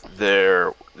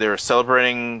 They're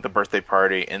celebrating the birthday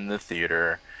party in the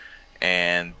theater,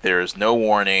 and there's no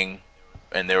warning,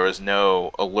 and there was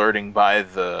no alerting by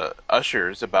the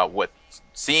ushers about what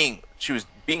seeing. She was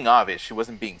being obvious. She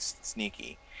wasn't being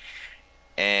sneaky,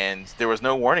 and there was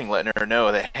no warning letting her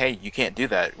know that, hey, you can't do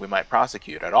that. We might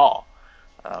prosecute at all.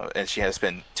 And she has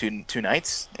spent two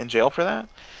nights in jail for that.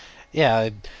 Yeah,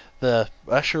 the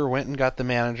usher went and got the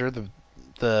manager.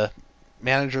 The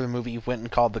manager of the movie went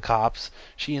and called the cops.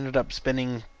 She ended up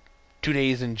spending 2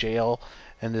 days in jail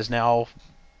and is now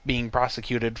being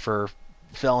prosecuted for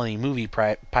felony movie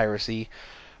piracy,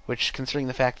 which, considering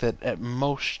the fact that at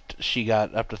most she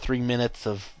got up to 3 minutes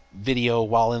of video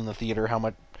while in the theater, how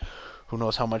much who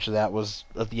knows how much of that was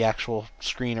of the actual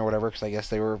screen or whatever, because I guess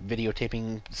they were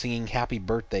videotaping singing Happy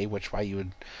Birthday, which why you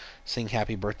would sing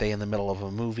Happy Birthday in the middle of a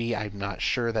movie, I'm not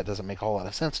sure. That doesn't make a whole lot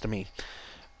of sense to me.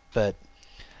 But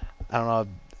I don't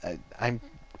know.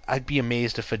 I'd be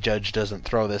amazed if a judge doesn't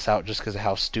throw this out just because of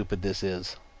how stupid this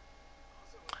is.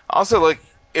 Also, like,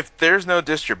 if there's no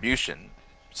distribution,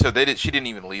 so she didn't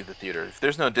even leave the theater. If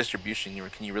there's no distribution,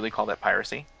 can you really call that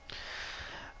piracy?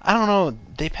 I don't know.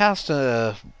 They passed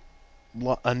a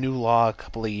new law a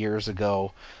couple of years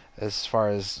ago as far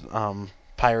as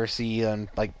piracy and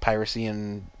like piracy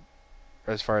and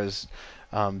as far as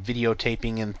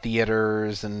videotaping in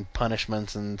theaters and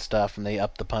punishments and stuff, and they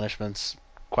upped the punishments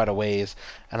quite a ways.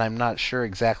 And I'm not sure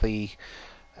exactly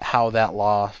how that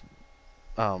law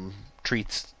um,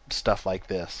 treats stuff like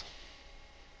this.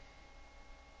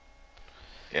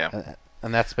 Yeah.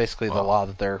 And that's basically the Well, law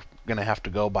that they're going to have to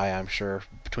go by, I'm sure,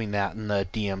 between that and the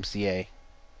DMCA.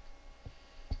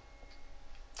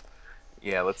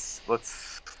 yeah. Let's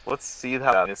see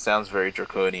how it sounds very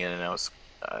draconian, and I was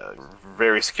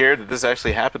very scared that this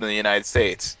actually happened in the United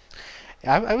States.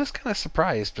 I was kind of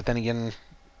surprised, but then again,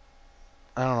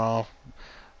 I don't know.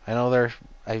 I know they're.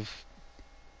 I've.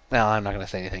 Well, I'm not going to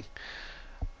say anything.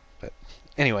 But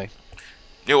anyway,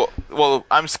 Well,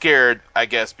 I'm scared, I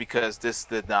guess, because this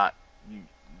did not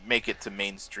make it to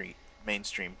mainstream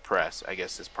press. I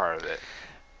guess is part of it.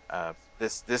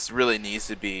 This really needs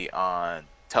to be on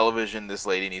television. This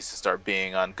lady needs to start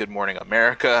being on Good Morning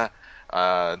America,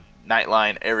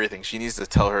 Nightline, everything. She needs to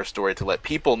tell her story to let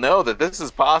people know that this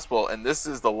is possible and this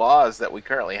is the laws that we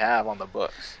currently have on the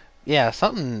books. yeah,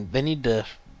 something they need to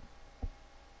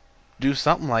do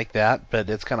something like that, but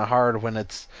it's kind of hard when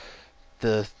it's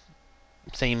the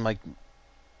same like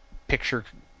picture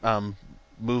um,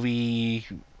 movie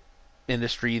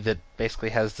industry that basically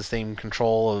has the same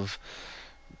control of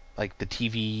like the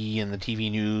TV and the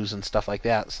TV news and stuff like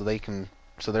that, so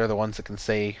they're the ones that can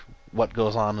say what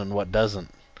goes on and what doesn't.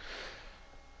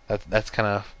 That's kind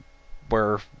of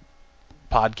where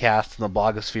podcasts and the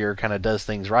blogosphere kind of does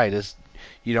things right. Is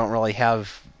you don't really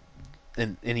have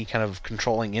any kind of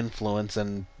controlling influence,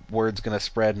 and word's going to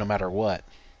spread no matter what.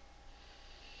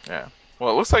 Yeah. Well,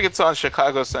 it looks like it's on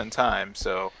Chicago Sun Times,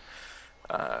 so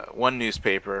one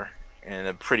newspaper in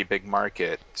a pretty big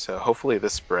market. So hopefully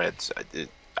this spreads.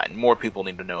 More people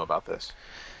need to know about this.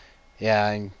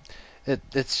 Yeah,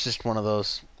 it's just one of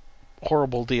those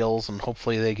horrible deals, and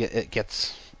hopefully it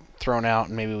gets thrown out,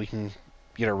 and maybe we can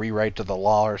get a rewrite to the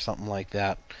law or something like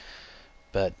that.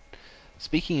 But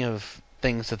speaking of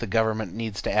things that the government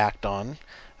needs to act on,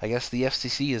 I guess the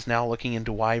FCC is now looking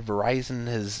into why Verizon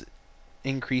has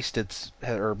increased its,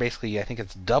 or basically I think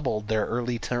it's doubled their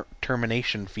early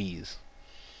termination fees.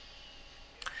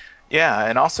 Yeah,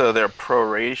 and also their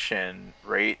proration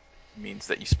rate means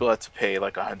that you still have to pay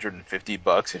like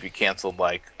 $150 if you canceled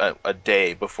like a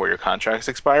day before your contract's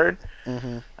expired,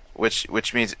 Mm-hmm.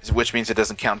 which means it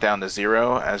doesn't count down to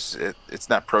zero as it's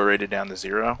not prorated down to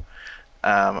zero.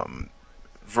 Um,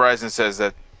 Verizon says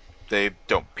that they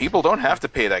don't people don't have to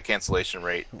pay that cancellation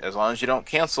rate as long as you don't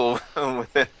cancel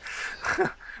within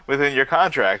within your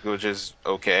contract, which is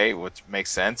okay, which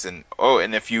makes sense. And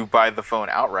if you buy the phone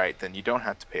outright, then you don't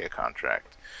have to pay a contract.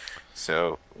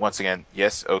 So once again,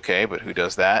 yes, okay, but who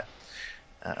does that?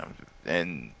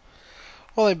 And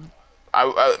Well,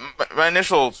 my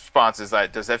initial response is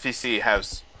that does FTC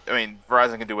has I mean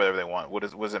Verizon can do whatever they want. What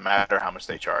does it matter how much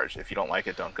they charge? If you don't like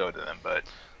it, don't go to them. But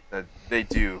they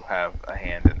do have a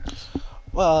hand in this.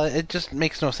 it just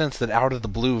makes no sense that out of the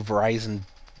blue Verizon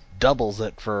doubles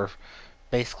it for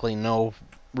basically no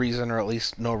reason, or at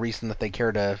least no reason that they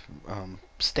care to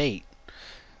state.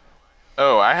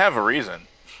 Oh, I have a reason.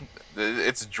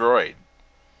 It's Droid.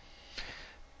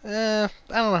 I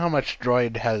don't know how much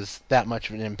Droid has that much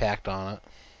of an impact on it,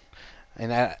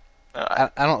 and Uh,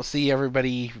 I don't see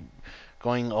everybody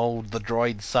going, "Oh, the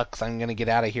Droid sucks. I'm gonna get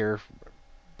out of here,"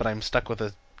 but I'm stuck with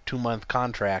a 2 month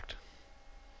contract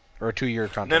or a 2 year no,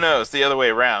 contract. no, it's the other way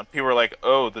around. People are like,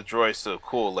 "Oh, the droid's so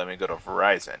cool. Let me go to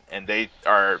Verizon," and they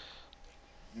are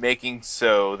making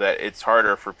so that it's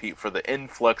harder for the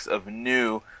influx of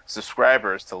new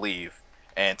subscribers to leave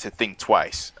and to think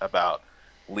twice about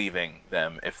leaving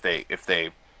them if they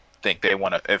think they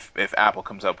want to if Apple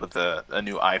comes up with a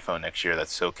new iPhone next year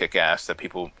that's so kick ass that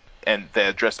people and they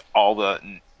address all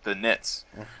the nits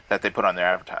that they put on their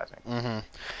advertising. Mm-hmm.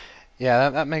 Yeah,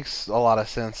 that makes a lot of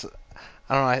sense.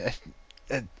 I don't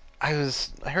know.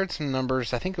 I heard some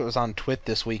numbers. I think it was on Twit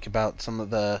this week about some of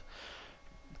the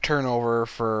turnover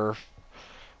for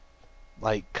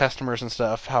like customers and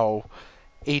stuff. How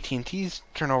AT&T's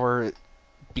turnover,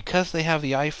 because they have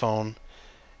the iPhone,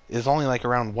 is only like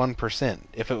around 1%.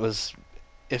 If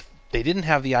they didn't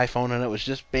have the iPhone and it was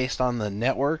just based on the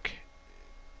network,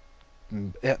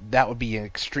 that would be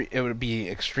it would be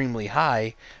extremely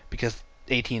high because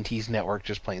AT&T's network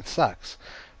just plain sucks.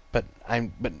 But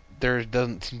there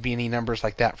doesn't seem to be any numbers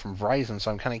like that from Verizon,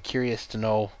 so I'm kind of curious to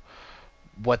know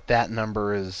what that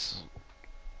number is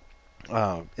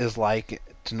like,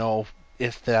 to know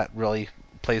if that really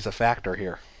plays a factor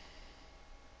here.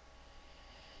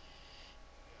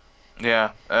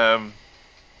 Yeah.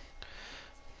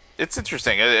 It's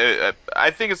interesting.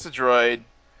 I think it's a Droid.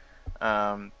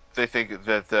 They think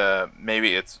that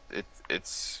maybe it's.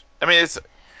 I mean, it's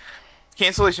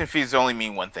cancellation fees only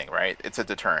mean one thing, right? It's a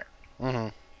deterrent. Hmm.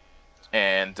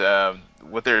 And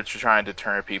what they're trying to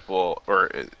deter people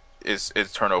or is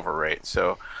turnover rate.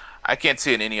 So I can't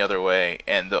see it any other way.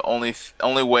 And the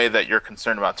only way that you're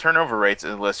concerned about turnover rates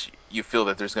is unless you feel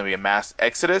that there's going to be a mass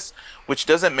exodus, which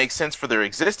doesn't make sense for their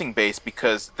existing base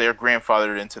because they're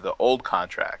grandfathered into the old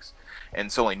contracts, and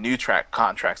it's only new track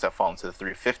contracts that fall into the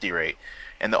 350 rate.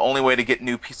 And the only way to get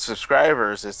new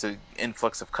subscribers is the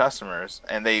influx of customers,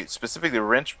 and they specifically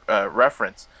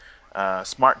reference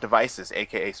smart devices,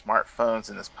 aka smartphones,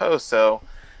 in this post. So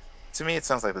to me, it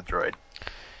sounds like the Droid.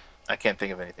 I can't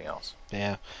think of anything else.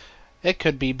 Yeah, it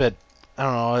could be, but I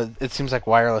don't know. It seems like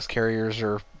wireless carriers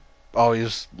are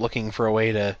always looking for a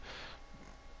way to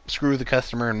screw the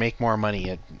customer and make more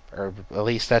money. Or at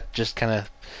least that just kind of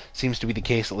seems to be the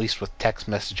case, at least with text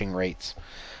messaging rates.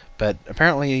 But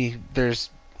apparently, there's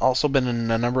also been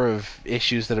a number of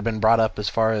issues that have been brought up as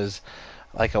far as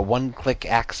like a one-click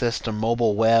access to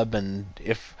mobile web, and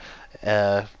if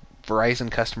a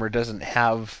Verizon customer doesn't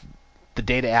have the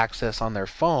data access on their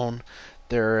phone,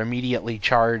 they're immediately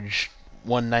charged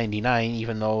 199,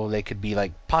 even though they could be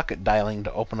like pocket dialing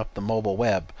to open up the mobile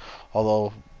web.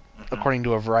 Although, Hmm. according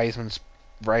to a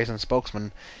Verizon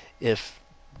spokesman, if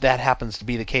that happens to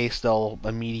be the case, they'll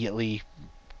immediately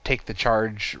take the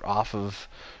charge off of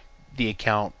the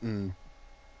account, and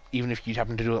even if you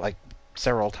happen to do it like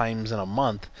several times in a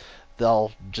month,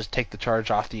 they'll just take the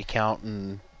charge off the account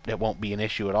and it won't be an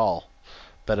issue at all.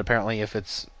 But apparently, if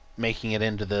it's making it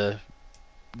into the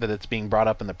that it's being brought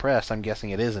up in the press, I'm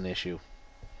guessing it is an issue.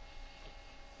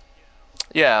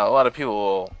 Yeah, a lot of people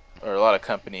will, or a lot of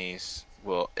companies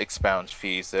will expound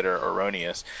fees that are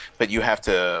erroneous, but you have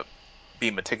to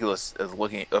be meticulous of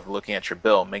looking at your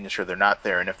bill, making sure they're not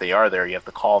there, and if they are there, you have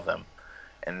to call them,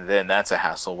 and then that's a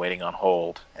hassle waiting on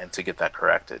hold and to get that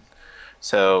corrected.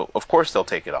 So of course they'll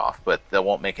take it off, but they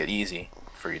won't make it easy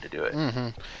for you to do it. Hmm.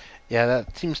 Yeah,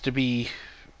 that seems to be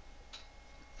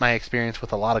my experience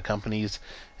with a lot of companies,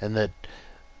 and that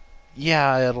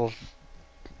yeah, it'll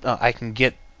I can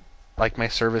get like my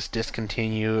service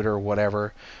discontinued or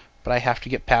whatever, but I have to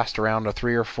get passed around to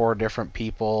three or four different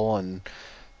people, and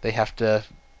they have to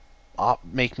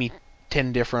make me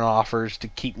 10 different offers to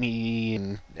keep me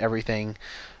and everything.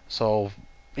 So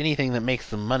anything that makes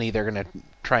them money, they're going to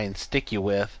try and stick you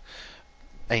with.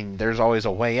 I mean, there's always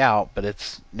a way out, but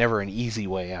it's never an easy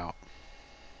way out.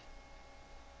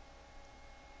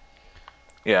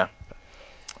 Yeah,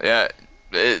 yeah.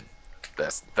 It,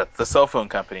 that's the cell phone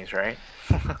companies, right?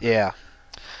 Yeah,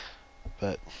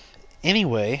 but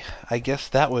anyway, I guess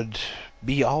that would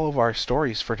be all of our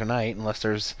stories for tonight, unless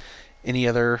there's any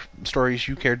other stories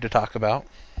you cared to talk about.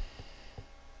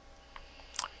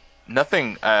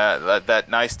 Nothing. That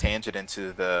nice tangent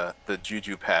into the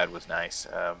Juju pad was nice.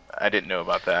 I didn't know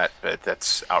about that, but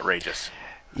that's outrageous.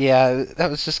 Yeah,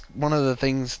 that was just one of the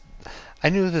things. I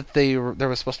knew that there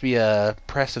was supposed to be a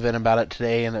press event about it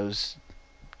today, and it was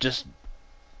just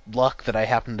luck that I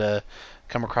happened to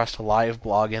come across a live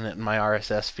blog in it in my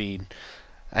RSS feed.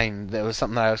 I mean, that was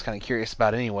something that I was kind of curious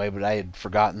about anyway, but I had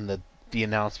forgotten that the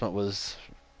announcement was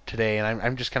today, and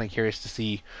I'm just kind of curious to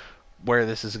see where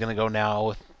this is going to go now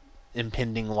with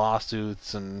impending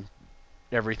lawsuits and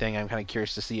everything. I'm kind of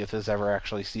curious to see if this ever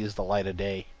actually sees the light of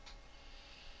day.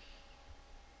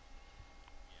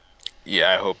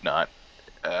 Yeah, I hope not.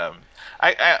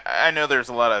 I know there's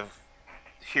a lot of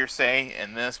hearsay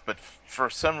in this, but for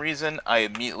some reason, I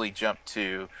immediately jumped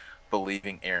to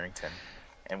believing Arrington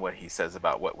and what he says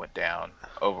about what went down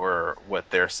over what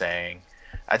they're saying.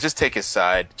 I just take his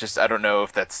side. Just I don't know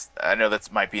if that's. I know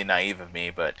that might be naive of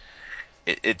me, but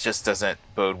it just doesn't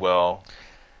bode well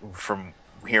from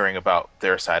hearing about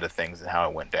their side of things and how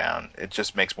it went down. It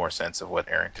just makes more sense of what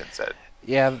Arrington said.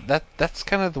 Yeah, that's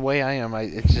kind of the way I am.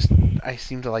 It's just I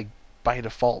seem to like by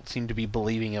default seem to be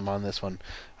believing him on this one.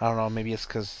 I don't know. Maybe it's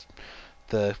because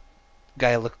the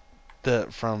guy look the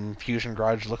from Fusion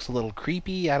Garage looks a little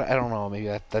creepy. I don't know.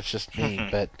 Maybe that's just me,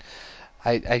 but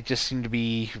I just seem to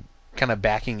be. kind of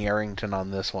backing Arrington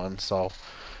on this one. So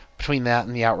between that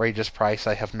and the outrageous price,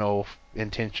 I have no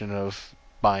intention of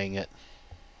buying it.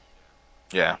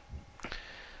 Yeah,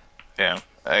 yeah.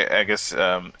 I guess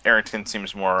Arrington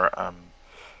seems more uh,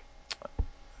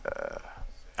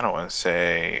 I don't want to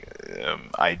say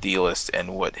idealist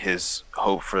in what his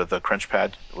hope for the Crunch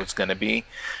Pad was going to be,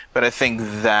 but I think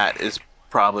that is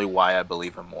probably why I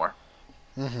believe him more.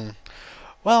 hmm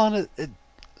Well, and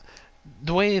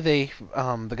the way the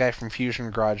guy from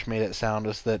Fusion Garage made it sound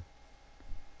is that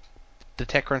the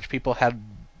TechCrunch people had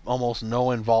almost no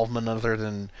involvement other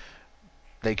than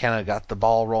they kind of got the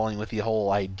ball rolling with the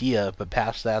whole idea, but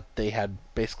past that, they had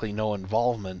basically no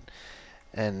involvement.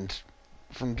 And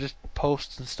from just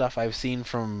posts and stuff I've seen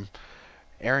from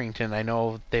Arrington, I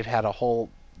know they've had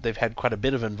quite a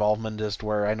bit of involvement as to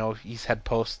where I know he's had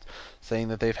posts saying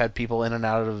that they've had people in and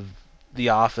out of the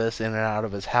office, in and out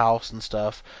of his house and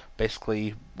stuff,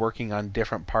 basically working on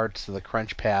different parts of the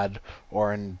Crunch Pad,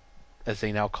 or in, as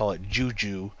they now call it,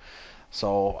 Juju.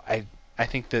 So I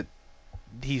think that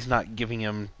he's not giving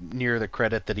him near the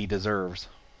credit that he deserves.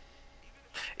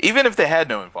 Even if they had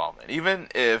no involvement, even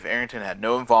if Arrington had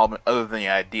no involvement other than the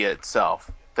idea itself,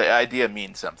 the idea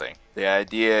means something. The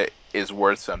idea is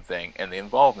worth something, and the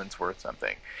involvement's worth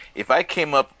something. If I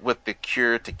came up with the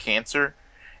cure to cancer,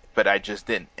 but I just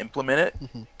didn't implement it,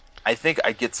 I think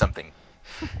I get something.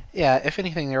 Yeah, if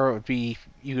anything, there would be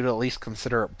you could at least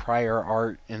consider it prior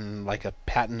art in like a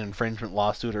patent infringement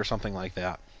lawsuit or something like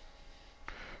that,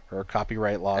 or a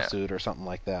copyright Yeah. lawsuit or something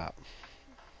like that.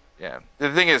 Yeah.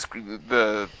 The thing is,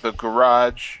 the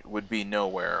garage would be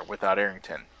nowhere without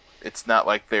Arrington. It's not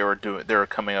like they were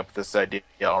coming up with this idea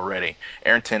already.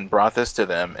 Arrington brought this to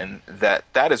them, and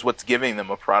that is what's giving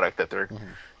them a product that they're hmm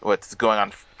what's going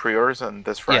on pre-orders on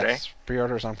this Friday. Yes,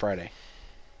 pre-orders on Friday.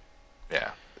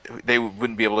 Yeah. They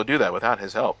wouldn't be able to do that without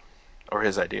his help or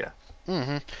his idea.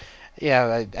 hmm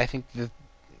Yeah, I think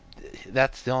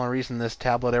that's the only reason this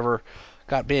tablet ever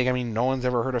got big. I mean, no one's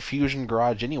ever heard of Fusion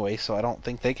Garage anyway, so I don't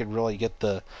think they could really get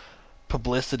the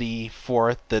publicity for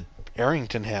it that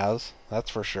Arrington has. That's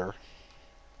for sure.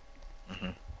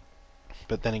 Hmm.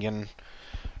 But then again,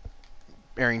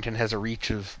 Arrington has a reach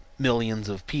of millions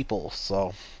of people,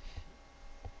 so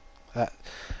I,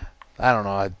 I don't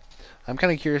know. I'm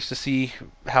kind of curious to see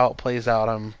how it plays out.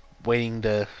 I'm waiting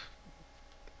to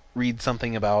read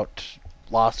something about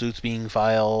lawsuits being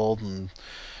filed, and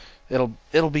it'll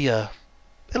be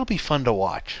fun to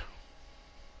watch.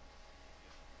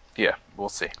 Yeah, we'll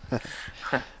see.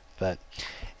 But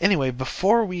anyway,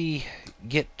 before we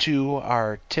get to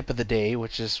our tip of the day,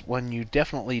 which is one you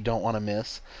definitely don't want to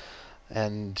miss,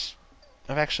 and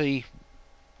I've actually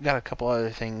got a couple other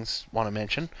things want to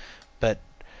mention, but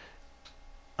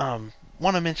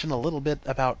want to mention a little bit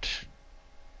about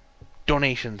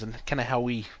donations and kind of how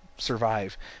we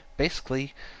survive.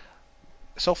 Basically,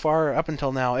 so far up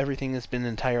until now, everything has been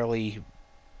entirely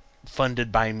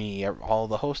funded by me. All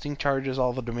the hosting charges,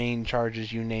 all the domain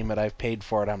charges, you name it, I've paid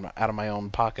for it out of my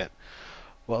own pocket.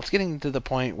 Well, it's getting to the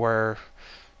point where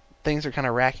things are kind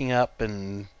of racking up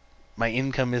and my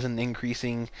income isn't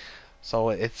increasing, so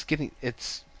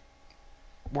it's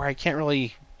where I can't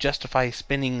really justify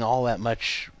spending all that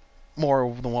much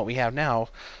more than what we have now.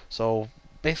 So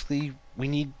basically, we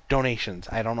need donations.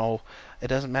 I don't know. It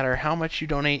doesn't matter how much you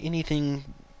donate. Anything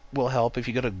will help. If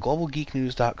you go to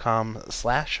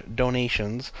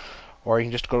globalgeeknews.com/donations, or you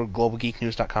can just go to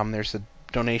globalgeeknews.com. There's the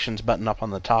donations button up on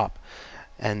the top,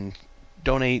 and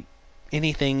donate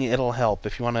anything. It'll help.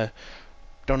 If you want to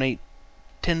donate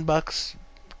 $10,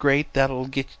 great. That'll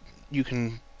get you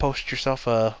can post yourself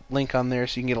a link on there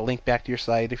so you can get a link back to your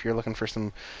site if you're looking for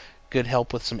some good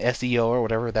help with some SEO or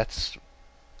whatever. That's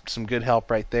some good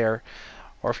help right there.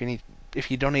 Or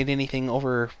if you donate anything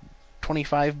over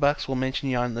 $25, we'll mention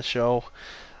you on the show.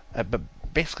 But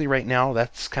basically, right now,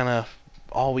 that's kind of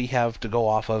all we have to go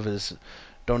off of is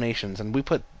donations, and we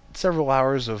put several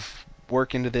hours of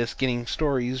work into this, getting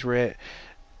stories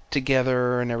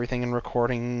together and everything, and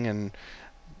recording and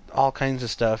all kinds of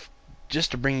stuff,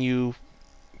 just to bring you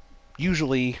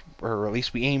usually, or at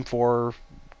least we aim for,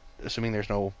 assuming there's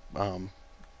no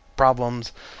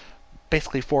problems,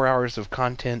 basically 4 hours of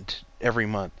content every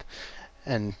month.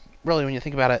 And really, when you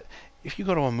think about it, if you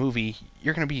go to a movie,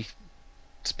 you're going to be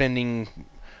spending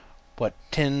what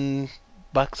 $10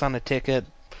 on a ticket,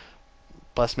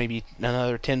 plus maybe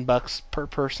another $10 per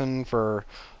person for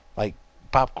like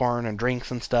popcorn and drinks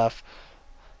and stuff.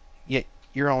 Yet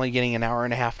you're only getting an hour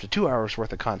and a half to 2 hours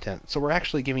worth of content. So we're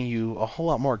actually giving you a whole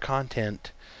lot more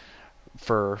content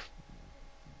for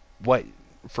what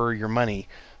for your money.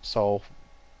 So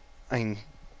I mean,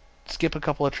 skip a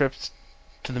couple of trips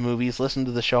to the movies, listen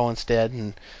to the show instead,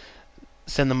 and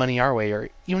send the money our way. Or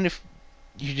even if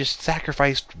you just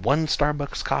sacrificed one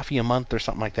Starbucks coffee a month or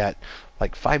something like that,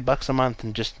 like $5 a month,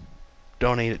 and just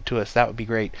donate it to us, that would be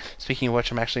great. Speaking of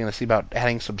which, I'm actually going to see about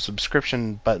adding some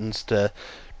subscription buttons to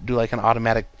do like an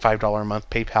automatic $5 a month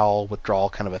PayPal withdrawal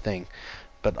kind of a thing.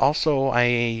 But also,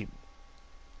 I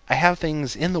have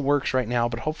things in the works right now,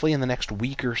 but hopefully in the next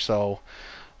week or so,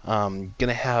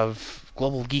 gonna have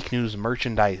Global Geek News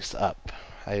merchandise up.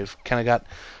 I've kind of got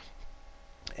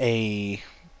a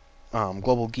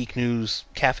Global Geek News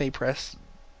Cafe Press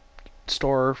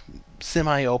store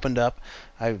semi opened up.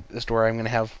 A store I'm gonna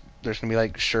have. There's gonna be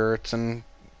like shirts and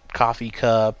coffee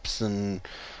cups and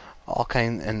all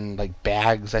kind and like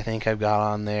bags. I think I've got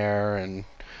on there and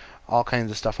all kinds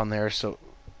of stuff on there. So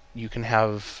you can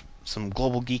have some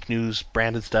Global Geek News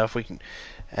branded stuff.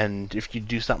 And if you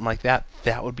do something like that,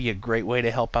 that would be a great way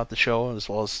to help out the show as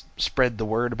well as spread the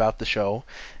word about the show.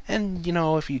 And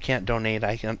if you can't donate,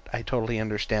 I totally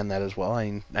understand that as well.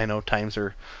 I know times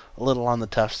are a little on the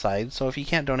tough side, so if you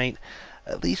can't donate,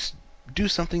 at least do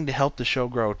something to help the show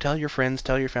grow. Tell your friends,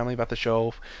 tell your family about the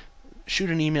show. Shoot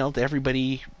an email to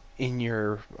everybody in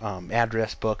your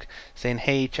address book saying,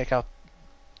 "Hey, check out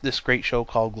this great show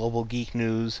called Global Geek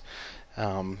News."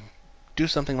 Um, do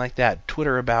something like that.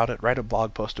 Twitter about it, write a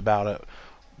blog post about it,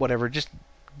 whatever. Just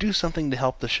do something to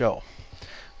help the show.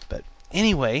 But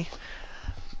anyway,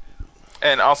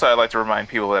 And also, I'd like to remind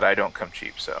people that I don't come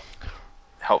cheap, so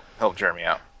help Jeremy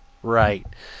out. right.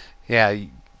 Yeah,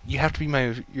 you have to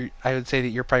be I would say that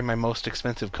you're probably my most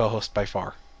expensive co-host by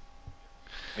far.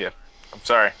 Yeah, I'm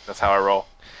sorry. That's how I roll.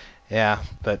 Yeah,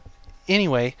 but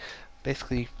anyway,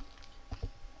 basically,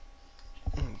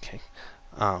 okay.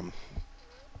 Um,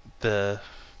 the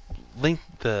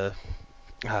the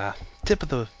uh, tip of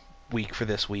the week for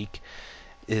this week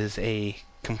is a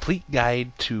complete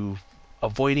guide to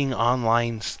avoiding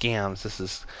online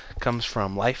scams. Comes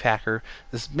from Lifehacker.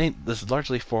 This is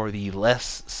largely for the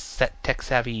less tech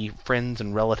savvy friends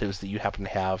and relatives that you happen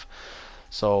to have.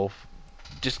 So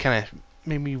just kind of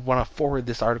made me want to forward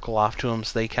this article off to them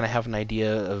so they kind of have an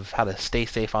idea of how to stay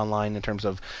safe online in terms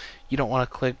of you don't want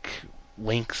to click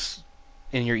links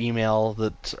in your email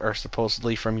that are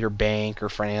supposedly from your bank or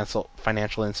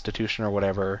financial institution or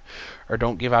whatever, or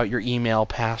don't give out your email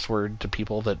password to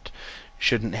people that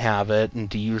shouldn't have it,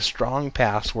 and to use strong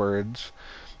passwords,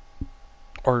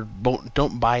 or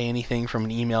don't buy anything from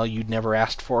an email you'd never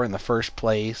asked for in the first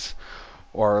place,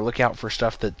 or look out for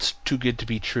stuff that's too good to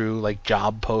be true, like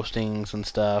job postings and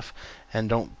stuff, and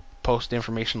don't post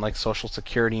information like social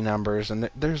security numbers. And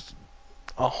there's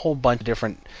a whole bunch of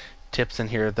different tips in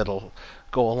here that'll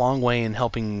go a long way in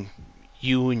helping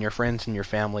you and your friends and your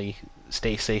family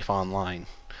stay safe online.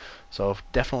 So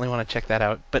definitely want to check that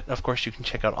out. But of course, you can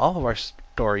check out all of our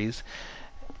stories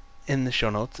in the show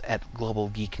notes at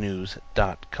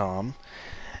globalgeeknews.com.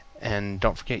 And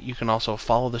don't forget, you can also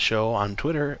follow the show on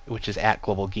Twitter, which is at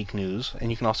Global Geek News. And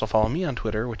you can also follow me on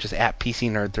Twitter, which is at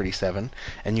PCNerd37.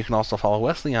 And you can also follow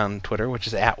Wesley on Twitter, which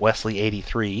is at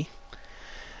Wesley83.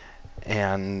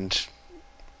 And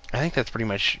I think that's pretty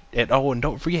much it. Oh, and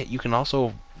don't forget, you can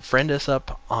also friend us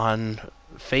up on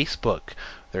Facebook.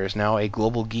 There is now a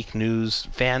Global Geek News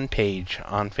fan page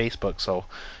on Facebook, so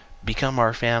become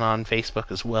our fan on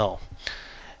Facebook as well.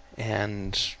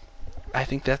 And I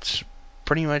think that's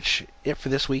pretty much it for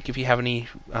this week. If you have any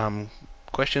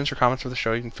questions or comments for the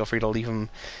show, you can feel free to leave them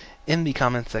in the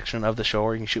comments section of the show,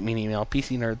 or you can shoot me an email,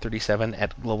 pcnerd37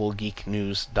 at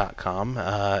globalgeeknews.com.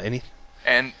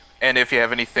 And and if you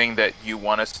have anything that you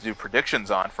want us to do predictions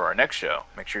on for our next show,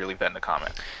 make sure you leave that in the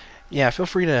comment. Yeah, feel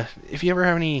free to, if you ever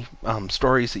have any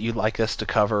stories that you'd like us to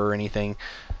cover or anything,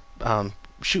 um,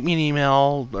 shoot me an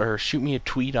email or shoot me a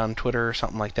tweet on Twitter or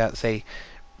something like that. Say,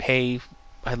 hey,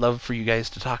 I'd love for you guys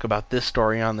to talk about this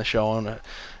story on the show,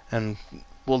 and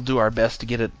we'll do our best to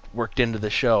get it worked into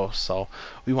the show. So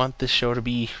we want this show to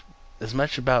be as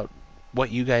much about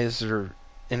what you guys are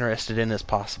interested in as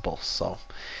possible. So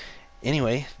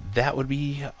anyway, that would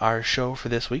be our show for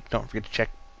this week. Don't forget to check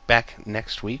back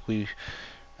next week.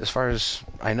 As far as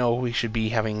I know, we should be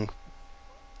having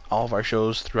all of our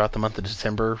shows throughout the month of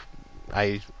December.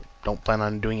 I don't plan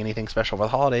on doing anything special for the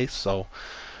holidays, so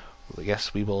I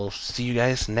guess we will see you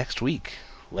guys next week.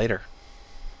 Later.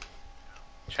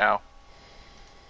 Ciao.